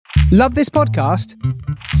Love this podcast?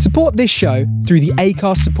 Support this show through the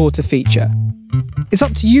Acast supporter feature. It's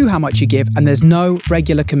up to you how much you give, and there's no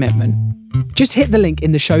regular commitment. Just hit the link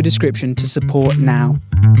in the show description to support now.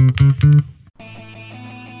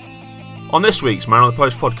 On this week's Man on the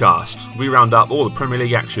Post podcast, we round up all the Premier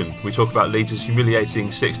League action. We talk about Leeds' humiliating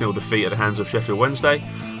 6-0 defeat at the hands of Sheffield Wednesday.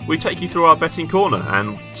 We take you through our betting corner,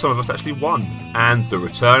 and some of us actually won. And the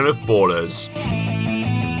return of ballers.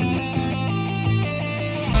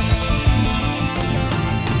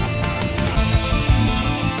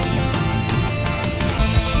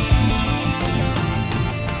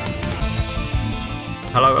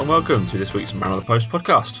 Hello and welcome to this week's Man on the Post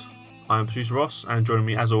podcast. I'm producer Ross, and joining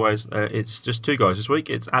me as always, it's just two guys this week.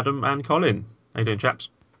 It's Adam and Colin. How you doing, chaps?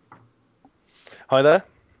 Hi there.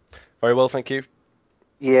 Very well, thank you.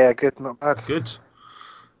 Yeah, good, not bad. Good.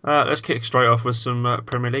 Let's kick straight off with some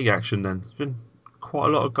Premier League action then. There's been quite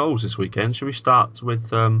a lot of goals this weekend. Should we start with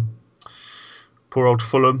poor old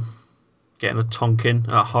Fulham getting a Tonkin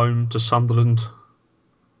at home to Sunderland?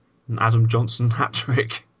 An Adam Johnson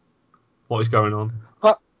hat-trick. What is going on?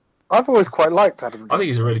 I've always quite liked Adam Johnson. I think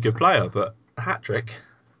he's a really good player, but a hat-trick?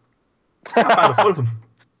 How bad are Fulham?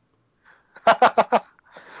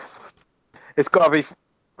 It's got to be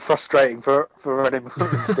frustrating for Reading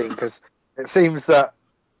Wildenstein because it seems that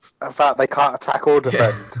in fact they can't attack or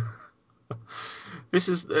defend. Yeah. This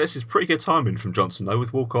is pretty good timing from Johnson though,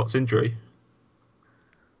 with Walcott's injury.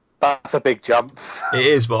 That's a big jump. It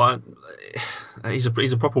is, but he's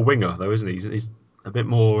a proper winger though, isn't he? He's a bit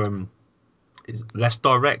more. He's less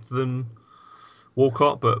direct than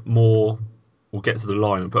Walcott, but more will get to the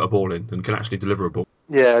line and put a ball in and can actually deliver a ball.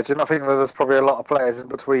 Yeah, do you not think that there's probably a lot of players in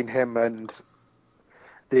between him and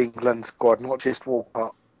the England squad, not just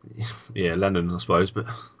Walcott? Yeah, Lennon, I suppose, but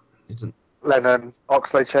isn't Lennon,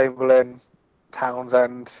 Oxlade-Chamberlain,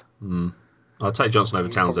 Townsend. I'd take Johnson over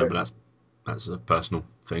Townsend, but that's a personal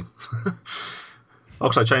thing.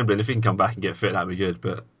 Oxlade-Chamberlain, if he can come back and get fit, that'd be good.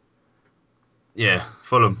 But yeah,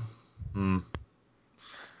 Fulham.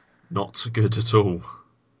 Not good at all.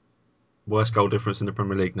 Worst goal difference in the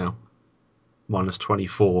Premier League now. Minus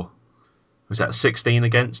 24. Was that 16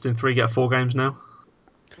 against in 4 games now?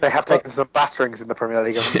 They have taken some batterings in the Premier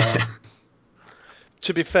League, haven't they?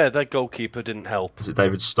 To be fair, their goalkeeper didn't help. Is it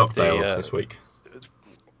David Stockdale this week?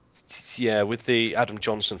 Yeah, with the Adam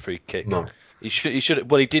Johnson free kick. No. He should.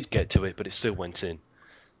 Well, he did get to it, but it still went in.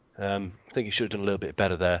 I think he should have done a little bit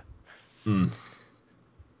better there. Yeah.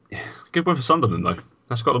 Good win for Sunderland though.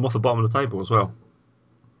 That's got them off the bottom of the table as well.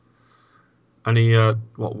 Only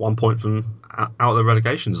 1 point from out of the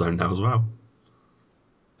relegation zone now as well.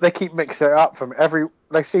 They keep mixing it up from every.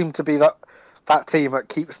 They seem to be that team that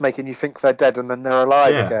keeps making you think they're dead and then they're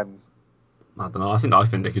alive again. I don't know. I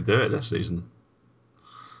think they could do it this season.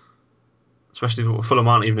 Especially if Fulham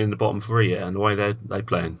aren't even in the bottom 3 yet, and the way they're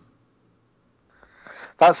playing.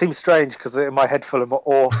 That seems strange because in my head Fulham are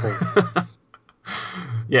awful.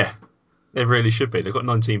 Yeah, they really should be. They've got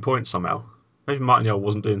 19 points somehow. Maybe Martineau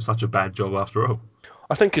wasn't doing such a bad job after all.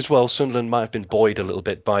 I think as well, Sunderland might have been buoyed a little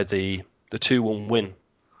bit by the 2-1 win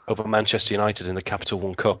over Manchester United in the Capital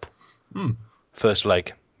One Cup. First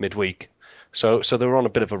leg, midweek. So they were on a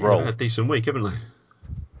bit of a roll. They've had a decent week, haven't they?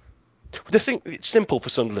 The thing, it's simple for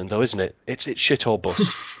Sunderland though, isn't it? It's shit or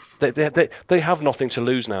bust. They have nothing to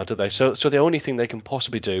lose now, do they? So the only thing they can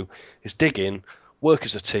possibly do is dig in, work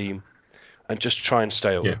as a team, and just try and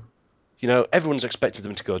stay up. Yeah. You know, everyone's expected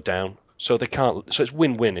them to go down, so they can't. So it's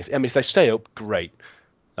win-win. If they stay up, great.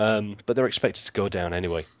 But they're expected to go down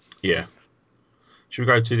anyway. Yeah. Should we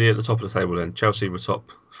go to the top of the table then? Chelsea were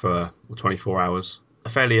top for 24 hours. A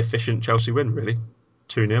fairly efficient Chelsea win, really.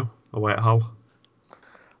 2-0 away at Hull.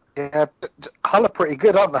 Yeah, Hull are pretty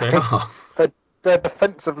good, aren't they? They are. They're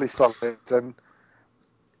defensively solid, and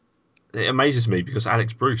it amazes me because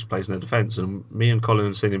Alex Bruce plays in their defence, and me and Colin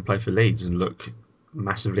have seen him play for Leeds and look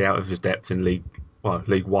massively out of his depth in League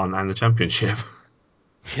One and the Championship.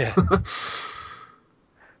 Yeah.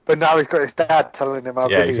 But now he's got his dad telling him how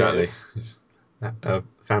good he is. He's a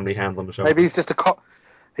family hand on the shoulder. Maybe he's just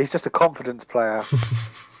a confidence player.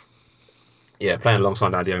 Yeah, playing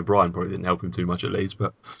alongside Andy O'Brien probably didn't help him too much at Leeds,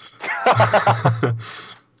 but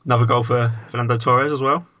another goal for Fernando Torres as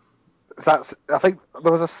well. I think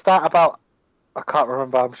there was a stat about, I can't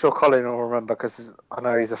remember, I'm sure Colin will remember because I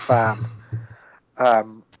know he's a fan,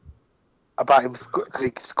 about him because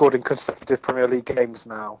he scored in consecutive Premier League games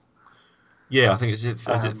now. Yeah, I think is it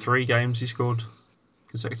 3 games he scored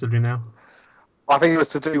consecutively now? I think it was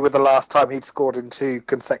to do with the last time he'd scored in 2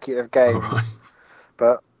 consecutive games. Oh, right.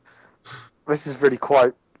 But this is really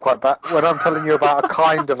quite bad. When I'm telling you about a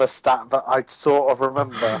kind of a stat that I sort of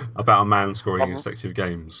remember. About a man scoring in consecutive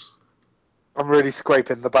games. I'm really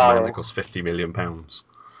scraping the The man barrel. that cost £50 million.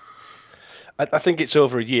 I think it's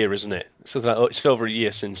over a year, isn't it? So it's over a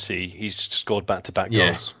year since he's scored back-to-back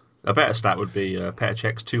Yeah. goals. A better stat would be Petr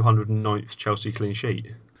Cech's 209th Chelsea clean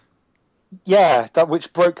sheet. Yeah, that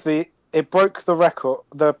which broke the record,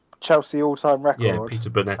 the Chelsea all-time record. Yeah,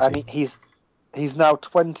 Peter Bonetti. And he's now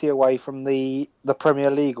 20 away from the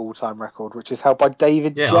Premier League all-time record, which is held by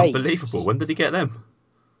David Yeah, James. unbelievable. When did he get them?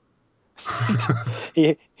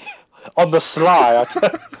 On the sly.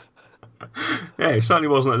 Yeah, he certainly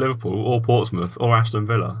wasn't at Liverpool or Portsmouth or Aston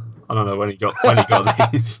Villa. I don't know when he got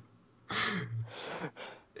these.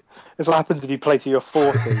 It's what happens if you play till you're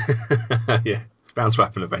 40. Yeah, it's bound to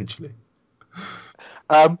happen eventually.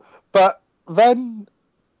 But then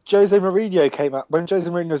Jose Mourinho came up. When Jose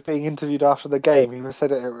Mourinho was being interviewed after the game, he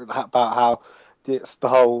said about how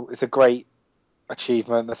it's a great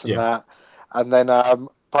achievement, this and that. And then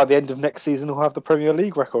by the end of next season, he'll have the Premier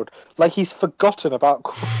League record. Like, he's forgotten about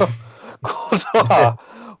Courtois.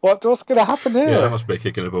 What's going to happen here? Yeah, that must be a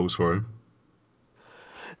kick in the balls for him.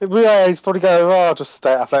 Yeah, he's probably going, I'll just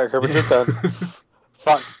stay at Atletico Madrid then.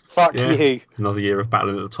 Fuck you. Another year of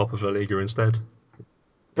battling at the top of La Liga instead.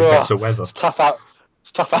 Better weather. It's tough out.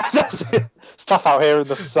 It's tough out. It's tough out here in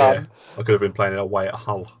the sun. Yeah, I could have been playing away at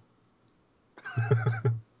Hull.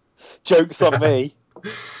 Jokes on me.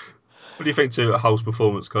 What do you think to Hull's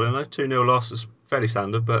performance, Colin? 2-0 loss is fairly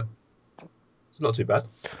standard, but it's not too bad.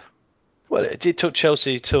 Well, it took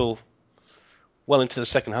Chelsea till well into the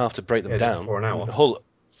second half to break them down. For an hour. Hull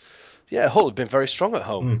had been very strong at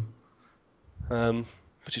home,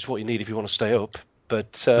 which is what you need if you want to stay up.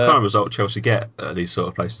 But the kind of result Chelsea get at these sort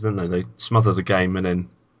of places, don't they? They smother the game and then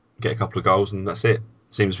get a couple of goals, and that's it.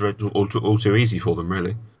 Seems all too easy for them,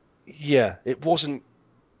 really. Yeah, it wasn't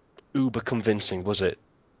uber convincing, was it?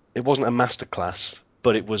 It wasn't a masterclass,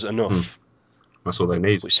 but it was enough. That's all they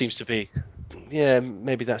need. Which seems to be,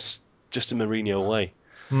 maybe that's just a Mourinho way.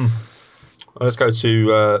 Well, let's go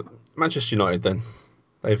to Manchester United then.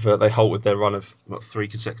 They halted their run of 3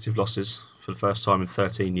 consecutive losses for the first time in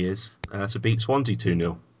 13 years to beat Swansea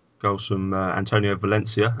 2-0. Goals from Antonio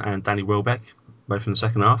Valencia and Danny Welbeck, both in the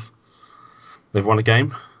second half. They've won a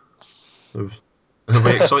game. Are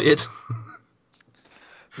we excited?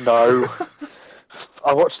 No.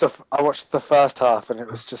 I watched the first half and it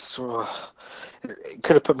was just it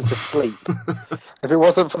could have put me to sleep. If it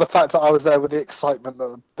wasn't for the fact that I was there with the excitement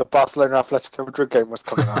that the Barcelona Atletico Madrid game was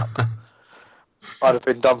coming up, I'd have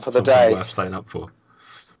been done for the Something day. worth staying up for.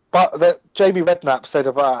 But Jamie Redknapp said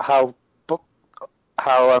about how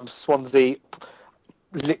Swansea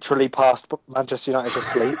literally passed Manchester United to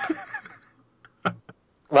sleep.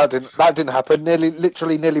 That didn't happen.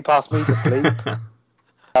 Nearly passed me to sleep.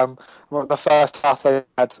 The first half they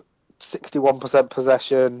had 61%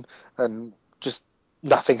 possession and just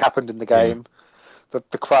nothing happened in the game.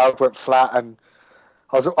 The crowd went flat, and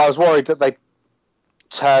I was worried that they'd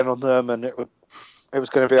turn on them and it was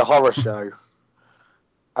going to be a horror show.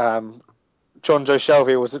 John Joe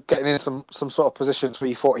Shelvey was getting in some sort of positions where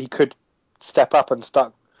he thought he could step up and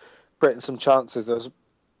start creating some chances. There was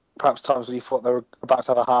perhaps times when he thought they were about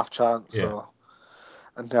to have a half chance,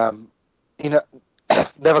 and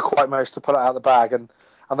never quite managed to pull it out of the bag. And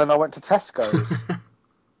then I went to Tesco's,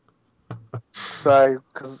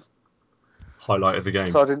 because highlight of the game.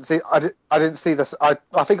 So I didn't see this. I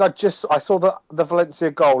think I saw the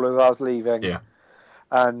Valencia goal as I was leaving. Yeah.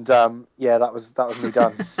 And that was me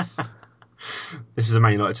done. This is a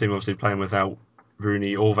Man United team obviously playing without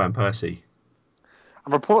Rooney or Van Persie.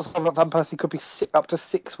 And reports of Van Persie could be up to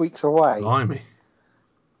 6 weeks away. Blimey.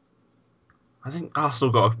 I think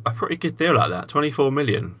Arsenal got a pretty good deal like that. 24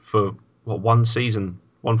 million for one full season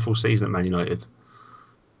at Man United.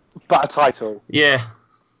 But a title. Yeah,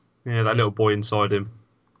 that little boy inside him.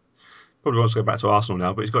 Probably wants to go back to Arsenal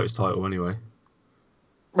now, but he's got his title anyway.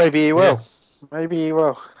 Maybe he will. Yeah. Maybe he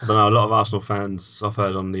will. I don't know. A lot of Arsenal fans I've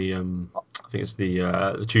heard on the I think it's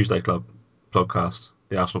the Tuesday Club podcast,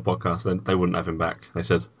 the Arsenal podcast. They wouldn't have him back. They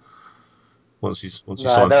said once he's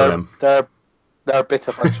signed for them. They're a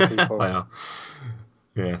bitter bunch of people. They are.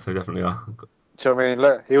 Yeah, they definitely are. Do you know what I mean?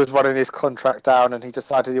 Look, he was running his contract down and he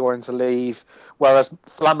decided he wanted to leave, whereas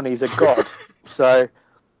Flamini's a god. So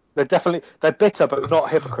they're bitter but not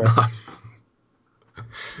hypocrites. Nice.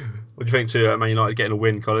 What do you think to Man United getting a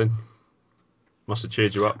win, Colin? Must have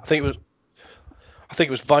cheered you up. I think it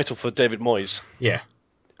was vital for David Moyes. Yeah.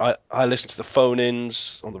 I listened to the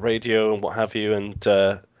phone-ins on the radio and what have you, and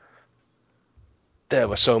there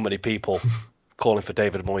were so many people calling for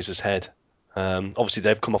David Moyes' head. Obviously,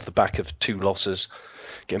 they've come off the back of 2 losses,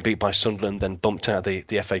 getting beat by Sunderland, then bumped out the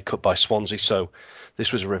FA Cup by Swansea, so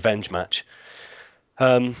this was a revenge match.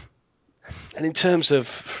 And in terms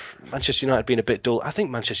of Manchester United being a bit dull, I think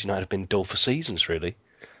Manchester United have been dull for seasons, really.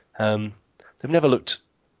 They've never looked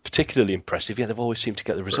particularly impressive, yet they've always seemed to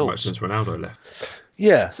get the Pretty much results. since Ronaldo left.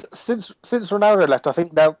 Yeah. Since Ronaldo left, I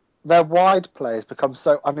think their wide players become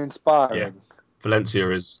so uninspiring. Yeah.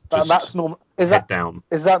 Valencia is That- just that's normal. head down.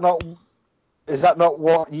 Is that not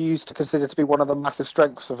what you used to consider to be one of the massive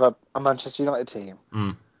strengths of a Manchester United team?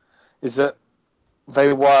 Mm. Is that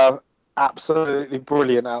they were absolutely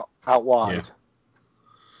brilliant out wide. Yeah.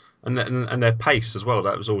 And their pace as well.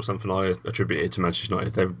 That was all something I attributed to Manchester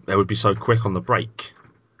United. They would be so quick on the break,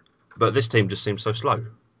 but this team just seems so slow.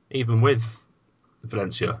 Even with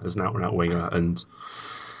Valencia as an out-and-out winger and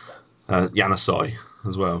Januzaj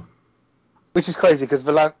as well. Which is crazy because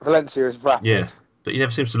Valencia is rapid. Yeah, but he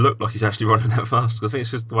never seems to look like he's actually running that fast. I think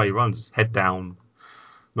it's just the way he runs, head down,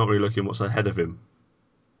 not really looking what's ahead of him.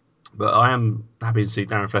 But I am happy to see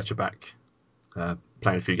Darren Fletcher back,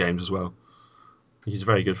 playing a few games as well. He's a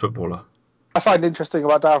very good footballer. I find interesting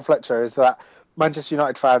about Darren Fletcher is that Manchester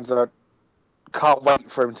United fans can't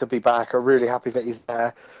wait for him to be back, are really happy that he's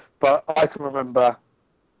there. But I can remember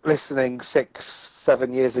listening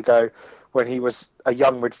 6-7 years ago when he was a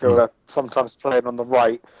young midfielder, sometimes playing on the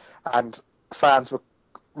right, and fans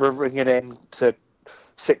were ringing in to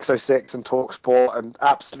 606 and TalkSport and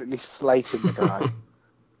absolutely slating the guy.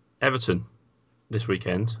 Everton this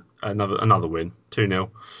weekend, another win, 2-0.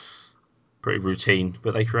 Pretty routine,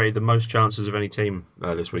 but they created the most chances of any team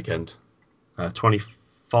this weekend.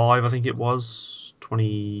 25, I think it was,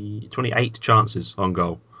 28 chances on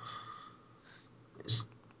goal.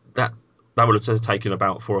 That would have taken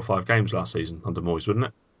about 4 or 5 games last season under Moyes, wouldn't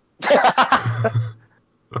it?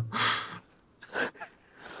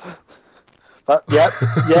 Yeah.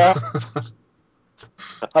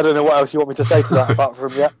 I don't know what else you want me to say to that apart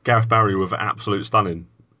from yeah. Gareth Barry with an absolute stunning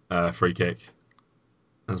free kick.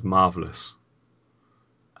 That's marvellous.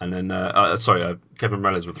 And then, Kevin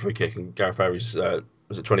Mellors with the free kick, and Gareth Barry's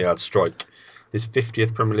was a 20-yard strike. His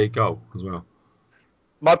 50th Premier League goal as well.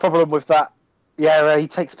 My problem with that, he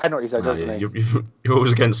takes penalties though, doesn't he? You're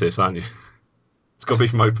always against this, aren't you? It's got to be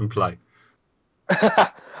from open play.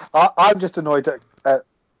 I'm just annoyed that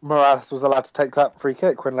Morales was allowed to take that free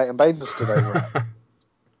kick when Leighton Baines stood over it.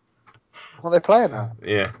 What are they playing at?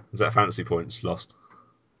 Yeah, is that fantasy points lost?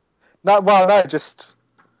 Just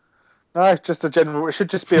a general. It should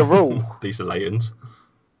just be a rule. These are Leighton's.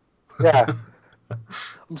 Yeah,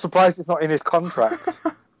 I'm surprised it's not in his contract.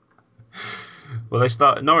 Well,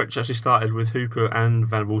 Norwich actually started with Hooper and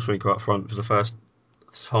Van Wolfswinkel up front for the first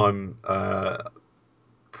time,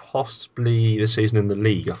 possibly this season in the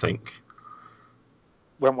league, I think.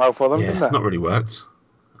 Went well for them, didn't it? Not really worked.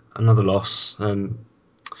 Another loss, and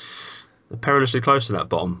they're perilously close to that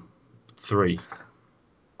bottom 3.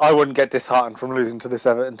 I wouldn't get disheartened from losing to this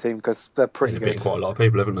Everton team because they're pretty They've good. beaten quite a lot of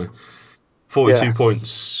people, haven't they? 42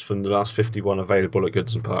 points from the last 51 available at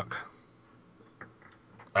Goodison Park.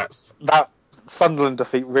 That Sunderland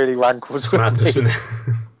defeat really rankles with madness, me. isn't it?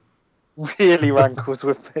 Really rankles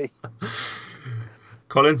with me.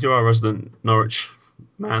 Colin, you're a resident Norwich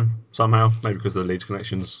man, somehow, maybe because of the Leeds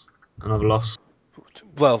connections. Another loss.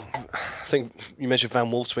 Well, I think you mentioned Van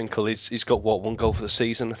Wolfswinkel. He's got, one goal for the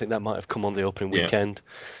season? I think that might have come on the opening weekend.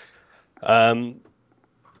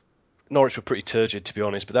 Norwich were pretty turgid, to be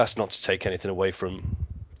honest, but that's not to take anything away from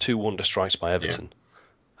 2 wonder strikes by Everton.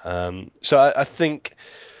 Yeah. So I think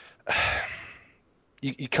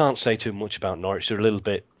you can't say too much about Norwich. They're a little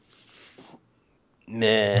bit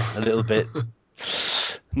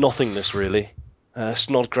nothingness, really.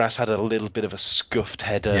 Snodgrass had a little bit of a scuffed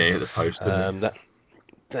header. Yeah, the post, didn't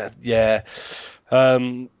But yeah,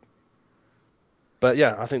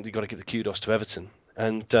 I think they've got to give the kudos to Everton.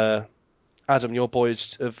 And Adam, your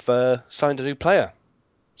boys have signed a new player.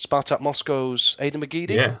 Spartak Moscow's Aidan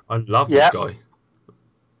McGeady. Yeah, I love this guy.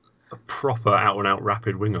 A proper out-and-out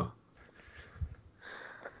rapid winger.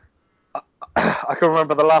 I can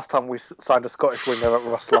remember the last time we signed a Scottish winger at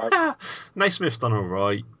Ross Light. Naismith's done all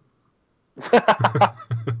right.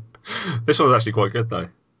 This one's actually quite good, though.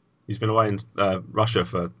 He's been away in Russia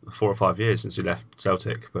for 4 or 5 years since he left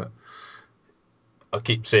Celtic, but I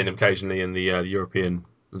keep seeing him occasionally in the European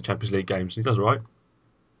and Champions League games, and he does all right.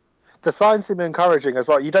 The signs seem encouraging as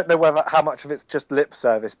well. You don't know how much of it's just lip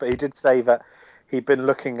service, but he did say that he'd been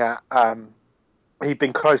looking at... he'd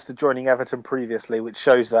been close to joining Everton previously, which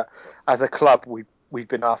shows that as a club we'd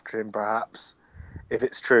been after him, perhaps, if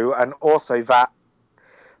it's true. And also that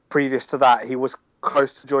previous to that, he was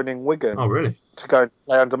close to joining Wigan. Oh, really? To go and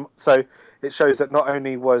play under. So it shows that not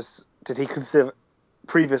only did he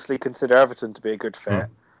previously consider Everton to be a good fit,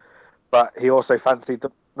 but he also fancied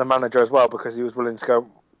the manager as well because he was willing to go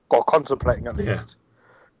or contemplating at least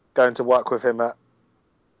going to work with him at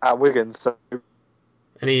Wigan. So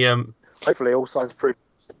Any hopefully all signs prove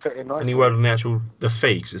to fit in nicely. any word on the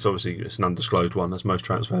fee? 'Cause it's an undisclosed one, as most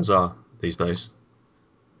transfers are these days.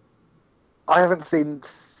 I haven't seen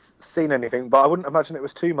anything, but I wouldn't imagine it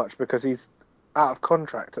was too much because he's out of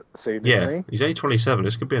contract soon, isn't he? He's only 27.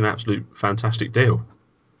 This could be an absolute fantastic deal.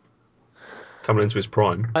 Coming into his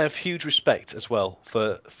prime. I have huge respect as well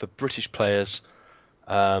for British players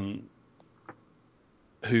who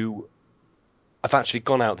have actually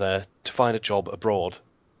gone out there to find a job abroad.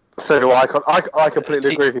 So do I. I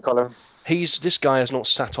completely agree with you, Colin. This guy has not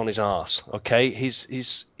sat on his arse. Okay,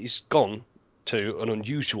 he's gone to an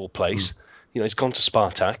unusual place. He's gone to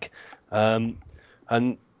Spartak, and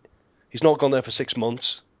he's not gone there for 6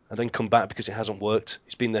 months and then come back because it hasn't worked.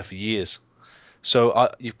 He's been there for years. So I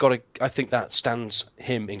think that stands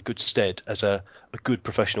him in good stead as a good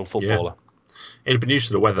professional footballer. Yeah. He'd have been used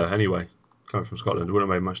to the weather anyway. Coming from Scotland, it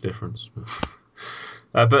wouldn't have made much difference.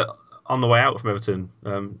 But on the way out from Everton,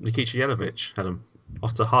 Nikica Jelavic had him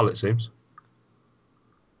off to Hull, it seems.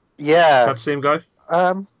 Yeah. Sad to see him go?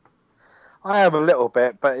 I am a little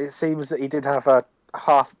bit, but it seems that he did have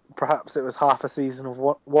perhaps it was half a season of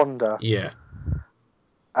wonder. Yeah.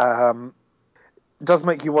 It does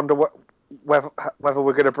make you wonder whether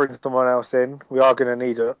we're going to bring someone else in. We are going to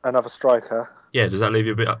need another striker. Yeah, does that leave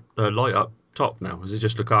you a bit light up top now? Is it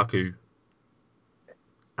just Lukaku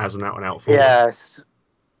as an out-and-out forward? Yes,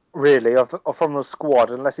 really, from the squad,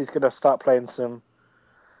 unless he's going to start playing some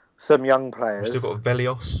young players. We've still got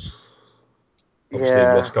Velios. Obviously,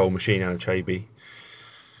 lost goal machine and Chaby.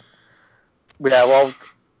 Yeah, well,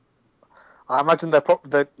 I imagine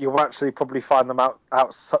you'll actually probably find them out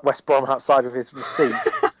West Brom outside of his receipt,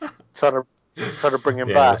 trying to bring him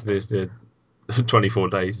back. There's the 24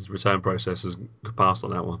 days return process has passed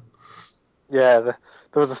on that one. Yeah, there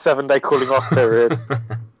was a 7-day cooling off period.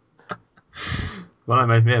 Well,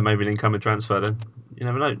 maybe an incoming transfer then. You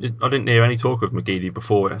never know. I didn't hear any talk of McGeady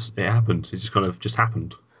before it happened. It just kind of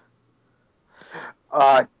happened.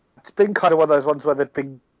 It's been kind of one of those ones where they've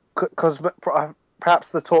been, because perhaps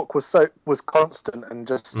the talk was constant and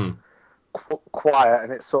just quiet,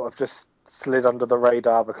 and it sort of just slid under the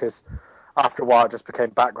radar because after a while it just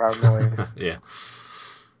became background noise. Yeah.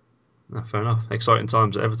 No, fair enough. Exciting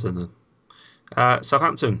times at Everton then.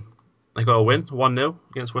 Southampton, they got a win, 1-0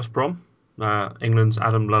 against West Brom. England's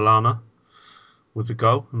Adam Lallana with the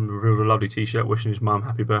goal and revealed a lovely t-shirt wishing his mum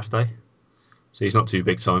happy birthday. So he's not too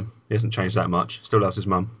big time. He hasn't changed that much. Still loves his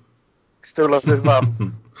mum. Still loves his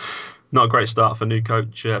mum. Not a great start for new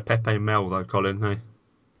coach Pepe Mel though, Colin. Hey?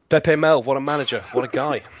 Pepe Mel, what a manager, what a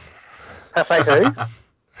guy. Pepe who?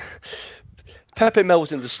 Pepe Mel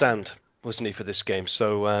was in the stand, wasn't he, for this game?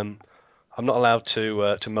 So I'm not allowed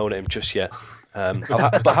to moan at him just yet.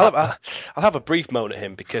 I'll have a brief moan at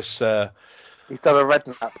him because he's done a red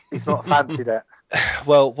nap. He's not fancied it.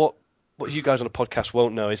 Well, what you guys on the podcast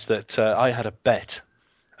won't know is that I had a bet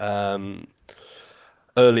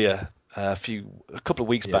earlier, a couple of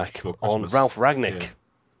weeks back, on Ralph Rangnick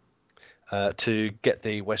to get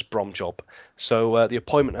the West Brom job. So the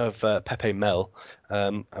appointment of Pepe Mel,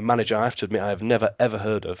 a manager I have to admit I have never ever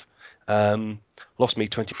heard of, lost me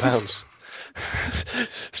 £20.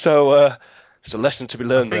 So there's a lesson to be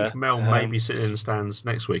learned there. I think Mel may be sitting in the stands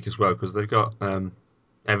next week as well because they've got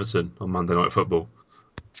Everton on Monday Night Football.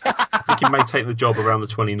 I think he may take the job around the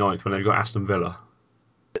 29th when they've got Aston Villa.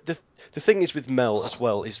 The thing is with Mel as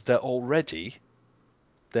well is that already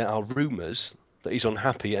there are rumours that he's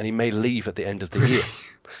unhappy and he may leave at the end of the year.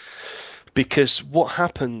 Because what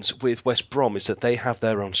happens with West Brom is that they have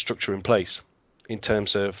their own structure in place in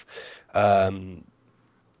terms of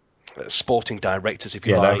sporting directors, if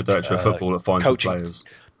you like. Yeah, they have a director of football that finds the players.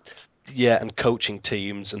 Yeah, and coaching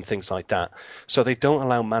teams and things like that. So they don't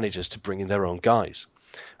allow managers to bring in their own guys.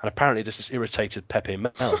 And apparently this has irritated Pepe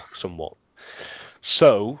Mel somewhat.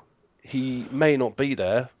 So he may not be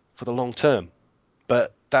there for the long term.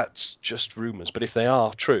 But that's just rumours. But if they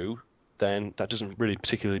are true, then that doesn't really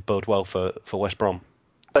particularly bode well for West Brom.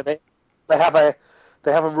 But they have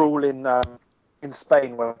a rule in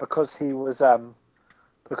Spain where because he'd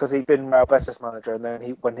been Real Betis manager and then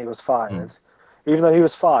when he was fired, even though he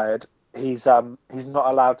was fired, he's not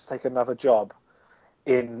allowed to take another job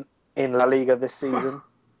in La Liga this season.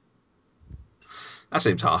 That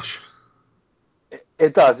seems harsh.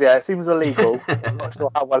 It does, yeah. It seems illegal. I'm not sure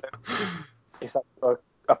how well it's up for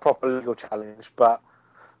a proper legal challenge, but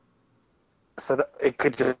so that it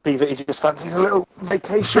could just be that he just fancies a little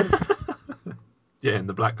vacation. Yeah, in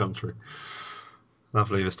the Black Country.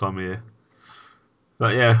 Lovely this time of year.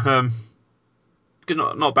 But yeah, good,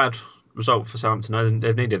 not bad result for Southampton. No,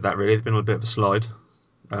 they've needed that really. They've been on a bit of a slide.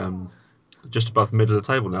 Just above the middle of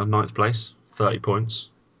the table now, 9th place, 30 points.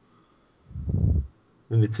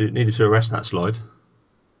 Needed to arrest that slide.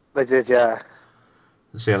 They did, yeah.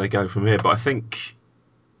 And see how they go from here. But I think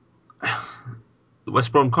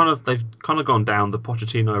West Brom they've gone down the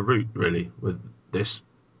Pochettino route really with this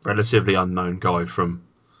relatively unknown guy from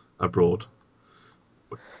abroad.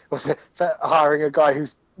 Was it that hiring a guy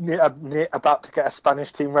who's about to get a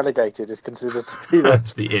Spanish team relegated is considered to be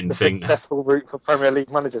That's the in thing. successful route for Premier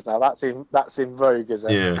League managers now? That's in vogue, is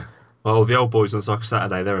it? Yeah. Well, the old boys on Soccer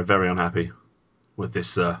Saturday, they were very unhappy with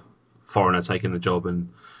this foreigner taking the job and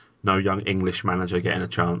no young English manager getting a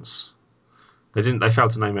chance. They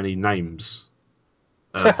failed to name any names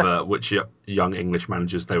of which young English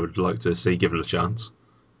managers they would like to see given a chance.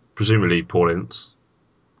 Presumably Paul Ince,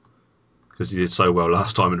 because he did so well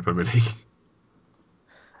last time in the Premier League.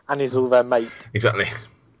 And he's all their mate. Exactly.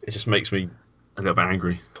 It just makes me a little bit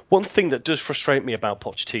angry. One thing that does frustrate me about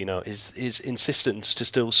Pochettino is his insistence to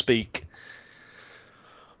still speak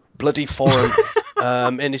bloody foreign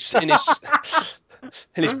in his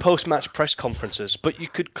post-match press conferences. But you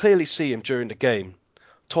could clearly see him during the game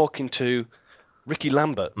talking to Ricky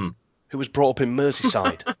Lambert, who was brought up in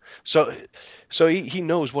Merseyside. so he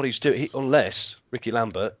knows what he's doing, unless Ricky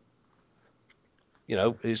Lambert,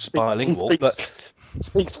 is bilingual.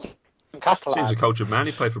 Speaks Catalan. Seems a cultured man.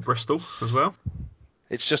 He played for Bristol as well.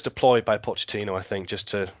 It's just a ploy by Pochettino, I think, just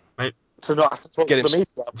to not have to talk to the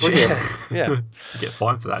media. Brilliant. Yeah. Get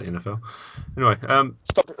fined for that in the NFL. Anyway,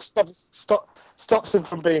 Stops him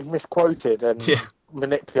from being misquoted and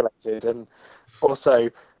manipulated, and also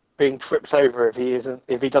being tripped over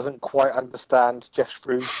if he doesn't quite understand Jeff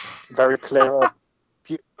Strue's very clear,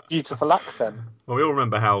 beautiful accent. Well, we all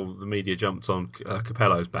remember how the media jumped on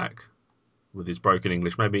Capello's back with his broken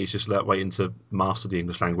English. Maybe he's just waiting to master the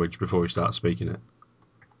English language before he starts speaking it.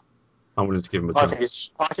 I'm willing to give him a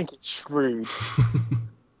chance. I think it's shrewd.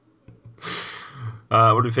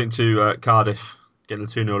 What do you think to Cardiff getting a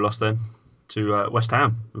 2-0 loss then to West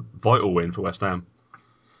Ham? A vital win for West Ham.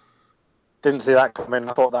 Didn't see that coming.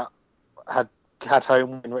 I thought that had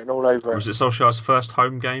home win written all over it. Was it Solskjaer's first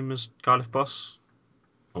home game as Cardiff boss?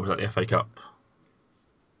 Or was that the FA Cup?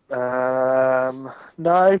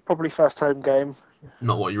 No, probably first home game.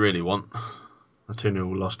 Not what you really want. A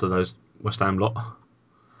 2-0 loss to those West Ham lot.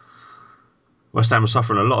 West Ham was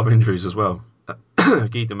suffering a lot of injuries as well.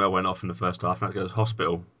 Guy Demel went off in the first half and had to go to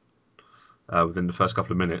hospital within the first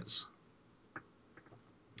couple of minutes.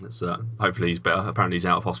 Hopefully he's better. Apparently he's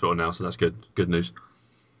out of hospital now, so that's good news.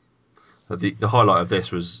 The highlight of this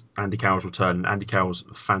was Andy Carroll's return and Andy Carroll's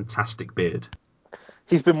fantastic beard.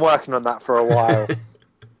 He's been working on that for a while.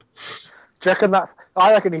 Do you reckon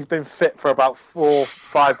I reckon he's been fit for about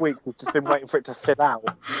 4-5 weeks. He's just been waiting for it to fit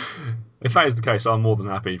out. If that is the case, I'm more than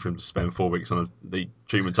happy for him to spend 4 weeks on the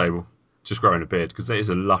treatment table just growing a beard, because it is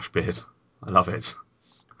a lush beard. I love it.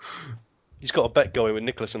 He's got a bet going with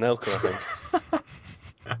Nicholas and Elka, I think.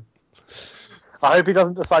 I hope he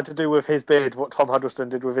doesn't decide to do with his beard what Tom Huddleston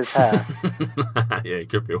did with his hair. Yeah, it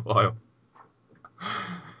could be a while.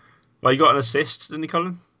 Well, he got an assist, didn't he,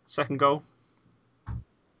 Colin? Second goal.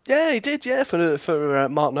 Yeah, he did. Yeah, for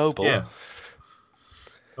Mark Noble. Yeah.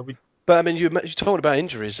 But I mean, you're talking about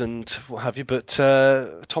injuries and what have you. But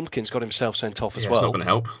Tompkins got himself sent off as well. It's not going to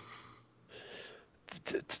help.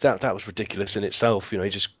 That was ridiculous in itself. He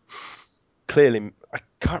just clearly, I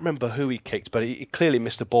can't remember who he kicked, but he clearly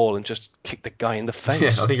missed the ball and just kicked the guy in the face.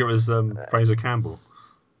 Yeah, I think it was Fraser Campbell.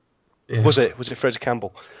 Yeah. Was it Fraser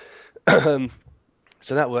Campbell? So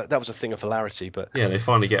that was a thing of hilarity. But yeah, they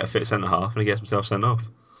finally get a fit centre half and he gets himself sent off.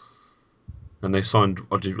 And they signed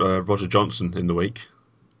Roger Johnson in the week,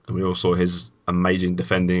 and we all saw his amazing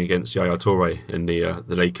defending against Yaya Toure in the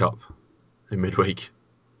League Cup in midweek,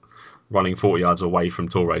 running 40 yards away from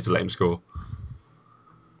Toure to let him score.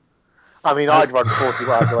 I mean, I'd run 40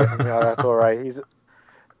 yards away from Yaya Toure. He's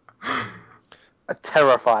a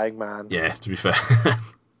terrifying man. Yeah, to be fair.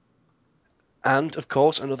 And, of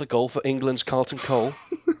course, another goal for England's Carlton Cole.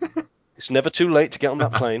 It's never too late to get on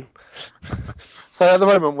that plane. So at the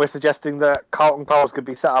moment, we're suggesting that Carlton Cole's could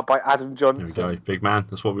be set up by Adam Johnson. There we go, big man.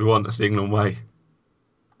 That's what we want. That's the England way.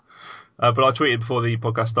 But I tweeted before the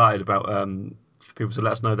podcast started about for people to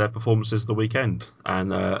let us know their performances of the weekend.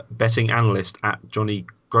 And betting analyst at Johnny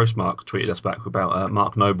Grossmark tweeted us back about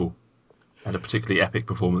Mark Noble. Had a particularly epic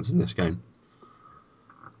performance in this game.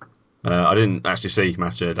 I didn't actually see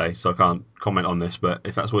Match of the Day, so I can't comment on this. But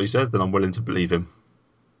if that's what he says, then I'm willing to believe him.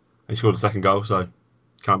 He scored a second goal, so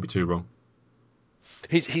can't be too wrong.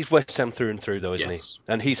 He's West Ham through and through, though, isn't he?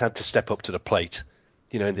 And he's had to step up to the plate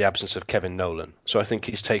in the absence of Kevin Nolan. So I think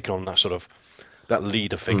he's taken on that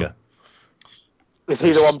leader figure. Is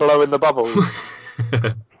he the one blowing the bubbles?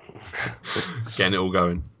 Getting it all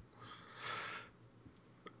going.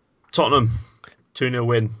 Tottenham, 2-0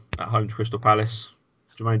 win at home to Crystal Palace.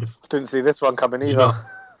 Jermaine, Didn't see this one coming you either. not?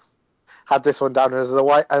 Had this one down as a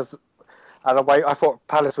way. I thought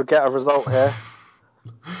Palace would get a result here.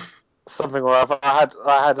 Something or other.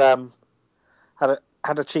 I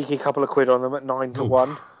had a cheeky couple of quid on them at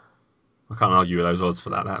 9-1. I can't argue with those odds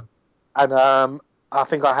for that. And I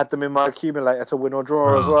think I had them in my accumulator to win or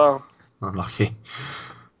draw as well. Unlucky.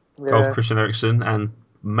 Yeah. Goal for Christian Eriksen and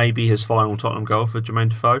maybe his final Tottenham goal for Jermaine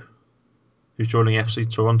Defoe, who's joining FC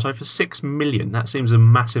Toronto for $6 million. That seems a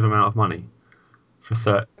massive amount of money for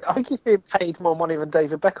third. I think he's being paid more money than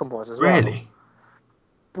David Beckham was as well. Really?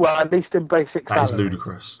 Well, at least in basic salary. That is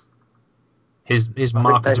ludicrous. His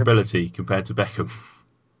marketability compared to Beckham.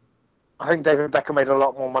 I think David Beckham made a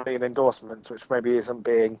lot more money in endorsements, which maybe isn't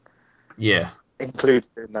being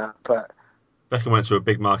included in that. But Beckham went to a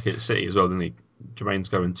big market city as well, didn't he? Jermaine's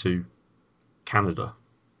going to Canada,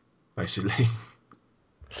 basically.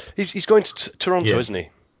 He's going to Toronto, isn't he?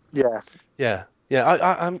 Yeah. Yeah.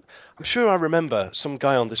 I'm sure I remember some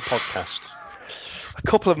guy on this podcast a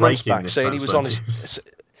couple of months back saying he was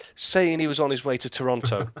on his way to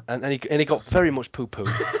Toronto, and he got very much poo-poo.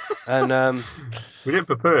 And we didn't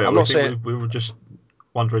prepare it. I'm not saying we were just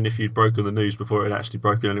wondering if you'd broken the news before it had actually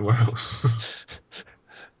broken anywhere else.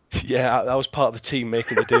 Yeah, I was part of the team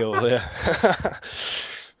making the deal.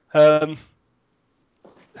 Yeah.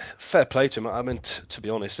 Fair play to him. I mean, to be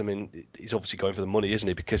honest, he's obviously going for the money, isn't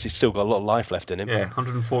he? Because he's still got a lot of life left in him. Yeah,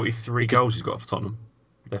 143 goals he's got for Tottenham.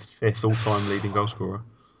 Their 5th all-time leading goal scorer.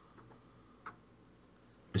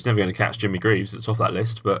 He's never going to catch Jimmy Greaves at the top of that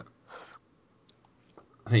list, but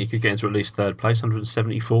I think he could get into at least 3rd place,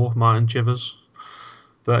 174, Martin Chivers.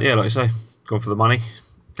 But yeah, like you say, gone for the money.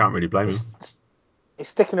 Can't really blame him. He's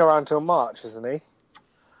sticking around till March, isn't he?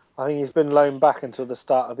 I think he's been loaned back until the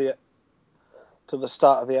start of the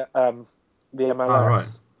MLS. Oh,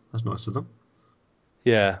 right. That's nice of them.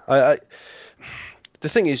 Yeah. I the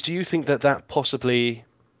thing is, do you think that possibly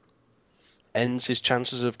ends his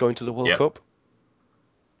chances of going to the World Cup?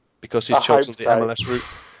 Because he's chosen the MLS route?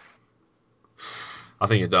 I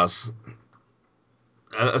think it does.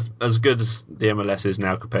 As good as the MLS is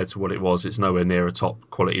now compared to what it was, it's nowhere near a top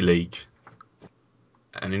quality league.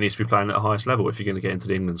 And he needs to be playing at the highest level if you're going to get into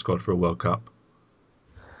the England squad for a World Cup.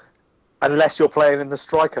 Unless you're playing in the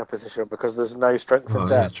striker position, because there's no strength in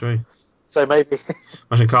depth. Yeah, true. So maybe.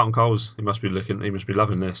 Imagine Carlton Coles. He must be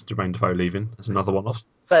loving this. Jermaine Defoe leaving. That's another one off.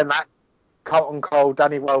 Saying that, Carlton Cole,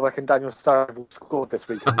 Danny Welbeck, and Daniel Sturridge all scored this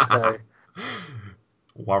weekend. So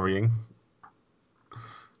worrying.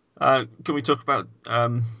 Can we talk about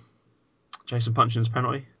Jason Punchin's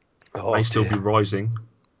penalty? May still be rising.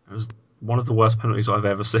 It was one of the worst penalties I've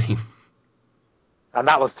ever seen. And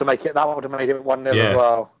that was to make it. That would have made it 1-0 as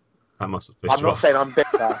well. That must have pissed I'm not saying I'm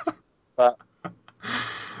bitter, but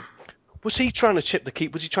was he trying to chip the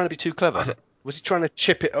keeper? Was he trying to be too clever? Was he trying to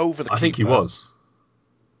chip it over the keeper? I think he was,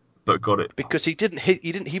 but got it because he didn't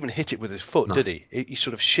even hit it with his foot, did he? He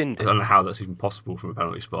sort of shinned it. I don't know how that's even possible from a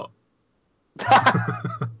penalty spot.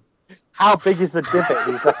 How big is the divot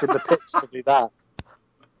he's left in the pitch to do that?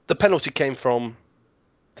 The penalty came from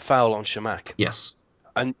the foul on Chamakh. Yes,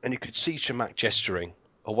 and you could see Chamakh gesturing,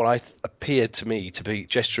 or what appeared to me to be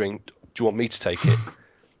gesturing. Do you want me to take it?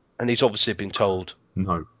 And he's obviously been told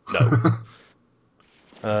no.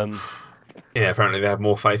 Yeah, apparently they have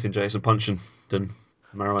more faith in Jason Punchin than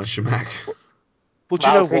Marouane Chamakh. Well, do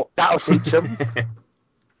you know what? That'll teach him.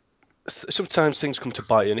 Sometimes things come to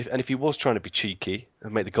bite you, and if he was trying to be cheeky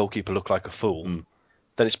and make the goalkeeper look like a fool,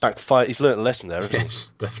 then it's backfired. He's learnt a lesson there, hasn't he?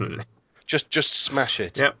 Yes, definitely. Just smash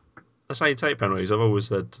it. Yep. That's how you take penalties. I've always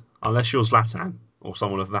said, unless you're Zlatan or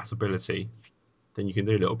someone of that ability, then you can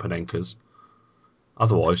do little Panenkas.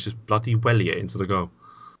 Otherwise, just bloody welly it into the goal.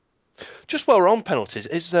 Just while we're on penalties,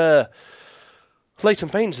 Leighton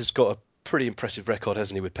Baines has got a pretty impressive record,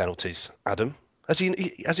 hasn't he, with penalties, Adam? Has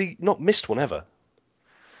he not missed one ever?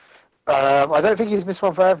 I don't think he's missed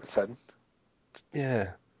one for Everton.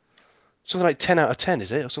 Yeah. Something like 10 out of 10,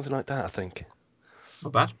 is it? Or something like that, I think.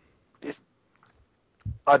 Not bad.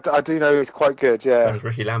 I do know he's quite good, yeah.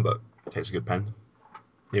 Ricky Lambert takes a good pen.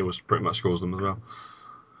 He always pretty much scores them as well.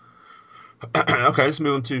 Okay, let's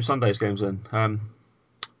move on to Sunday's games then.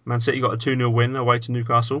 Man City got a 2-0 win away to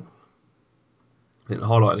Newcastle. I think the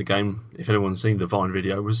highlight of the game, if anyone's seen the Vine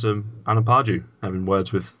video, was Alan Pardew having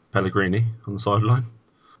words with Pellegrini on the sideline.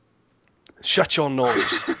 Shut your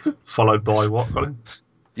noise. Followed by what, Colin?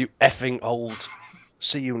 You effing old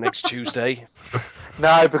See you next Tuesday.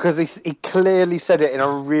 No, because he clearly said it in a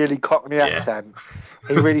really Cockney accent.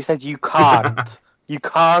 He really said, "You can't. You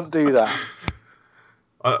can't do that."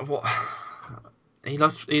 What? He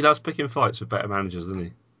loves picking fights with better managers, doesn't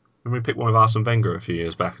he? And we picked one with Arsene Wenger a few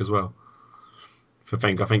years back as well. For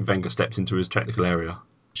Wenger, I think Wenger stepped into his technical area.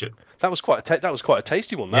 That was quite a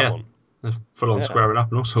tasty one. That one. They're full on squaring up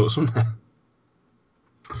and all sorts, wasn't there?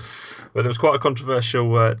 But there was quite a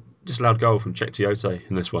controversial disallowed goal from Cheick Tiote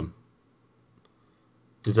in this one.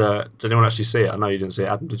 Did anyone actually see it? I know you didn't see it,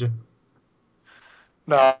 Adam, did you?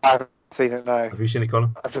 No, I haven't seen it. No, Have you seen it,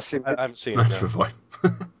 Colin? I've just seen I it. haven't seen it. No. Fine.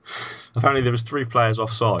 Apparently there was 3 players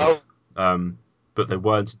offside, but they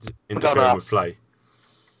weren't interfering with play.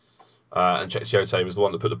 And Cheick Tiote was the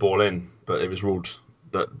one that put the ball in, but it was ruled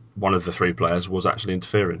that one of the 3 players was actually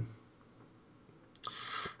interfering.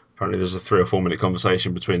 Apparently there's a 3 or 4 minute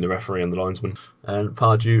conversation between the referee and the linesman, and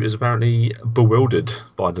Pardew is apparently bewildered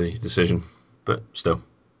by the decision. But still,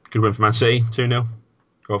 good win for Man City, 2-0.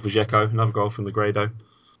 Goal for Dzeko, another goal from Negredo.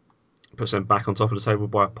 Puts them back on top of the table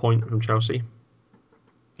by a point from Chelsea.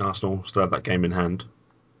 Arsenal still have that game in hand.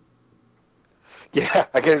 Yeah,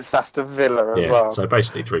 against Aston Villa as well. So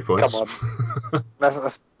basically 3 points. Come on,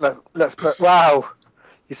 let's. Wow,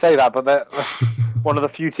 you say that, but they're one of the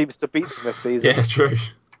few teams to beat them this season. Yeah, true.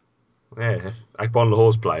 Yeah, if Agbon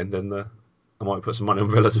Lahore's playing, then I might put some money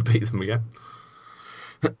on Villa to beat them again.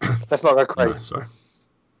 Let's not go crazy. No, sorry.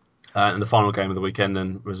 And the final game of the weekend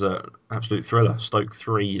then was an absolute thriller. Stoke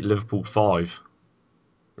 3, Liverpool 5.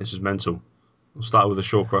 This is mental. We'll start with a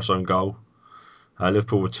short cross on goal.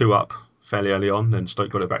 Liverpool were 2 up fairly early on, then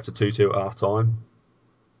Stoke got it back to 2-2 at half time.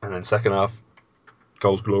 And then second half,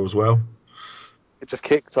 goals galore as well. It just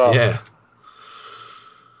kicked off. Yeah.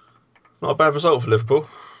 Not a bad result for Liverpool.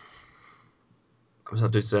 What does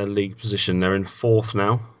that do to their league position? They're in 4th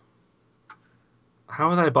now.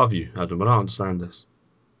 How are they above you, Adam? I don't understand this.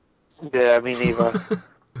 Yeah, me neither.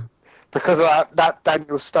 Because of that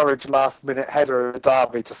Daniel Sturridge last-minute header of the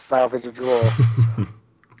derby to salvage a draw.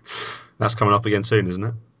 That's coming up again soon, isn't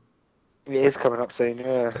it? It is coming up soon,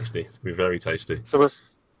 yeah. Tasty. It's going to be very tasty. So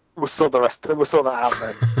we'll sort the rest. We'll sort that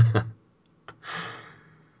out then.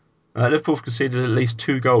 Liverpool have conceded at least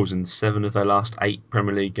 2 goals in 7 of their last 8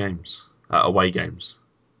 Premier League games, away games.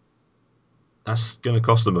 That's going to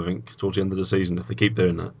cost them, I think, towards the end of the season if they keep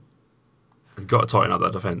doing that. They've got to tighten up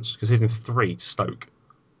that defence. Conceding 3 to Stoke.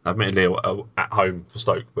 Admittedly, at home for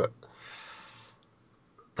Stoke, but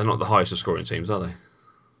they're not the highest of scoring teams, are they?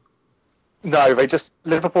 No,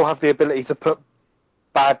 Liverpool have the ability to put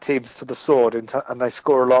bad teams to the sword and they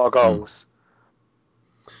score a lot of goals.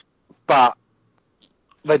 But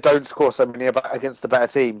they don't score so many against the better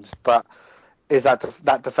teams. But is that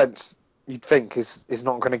defence, you'd think, is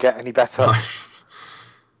not going to get any better?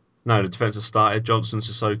 No, the defence has started. Johnson,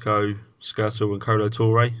 Sissoko, Skirtle and Kolo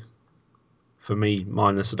Toure. For me,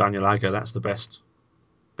 minus Daniel Agger, that's the best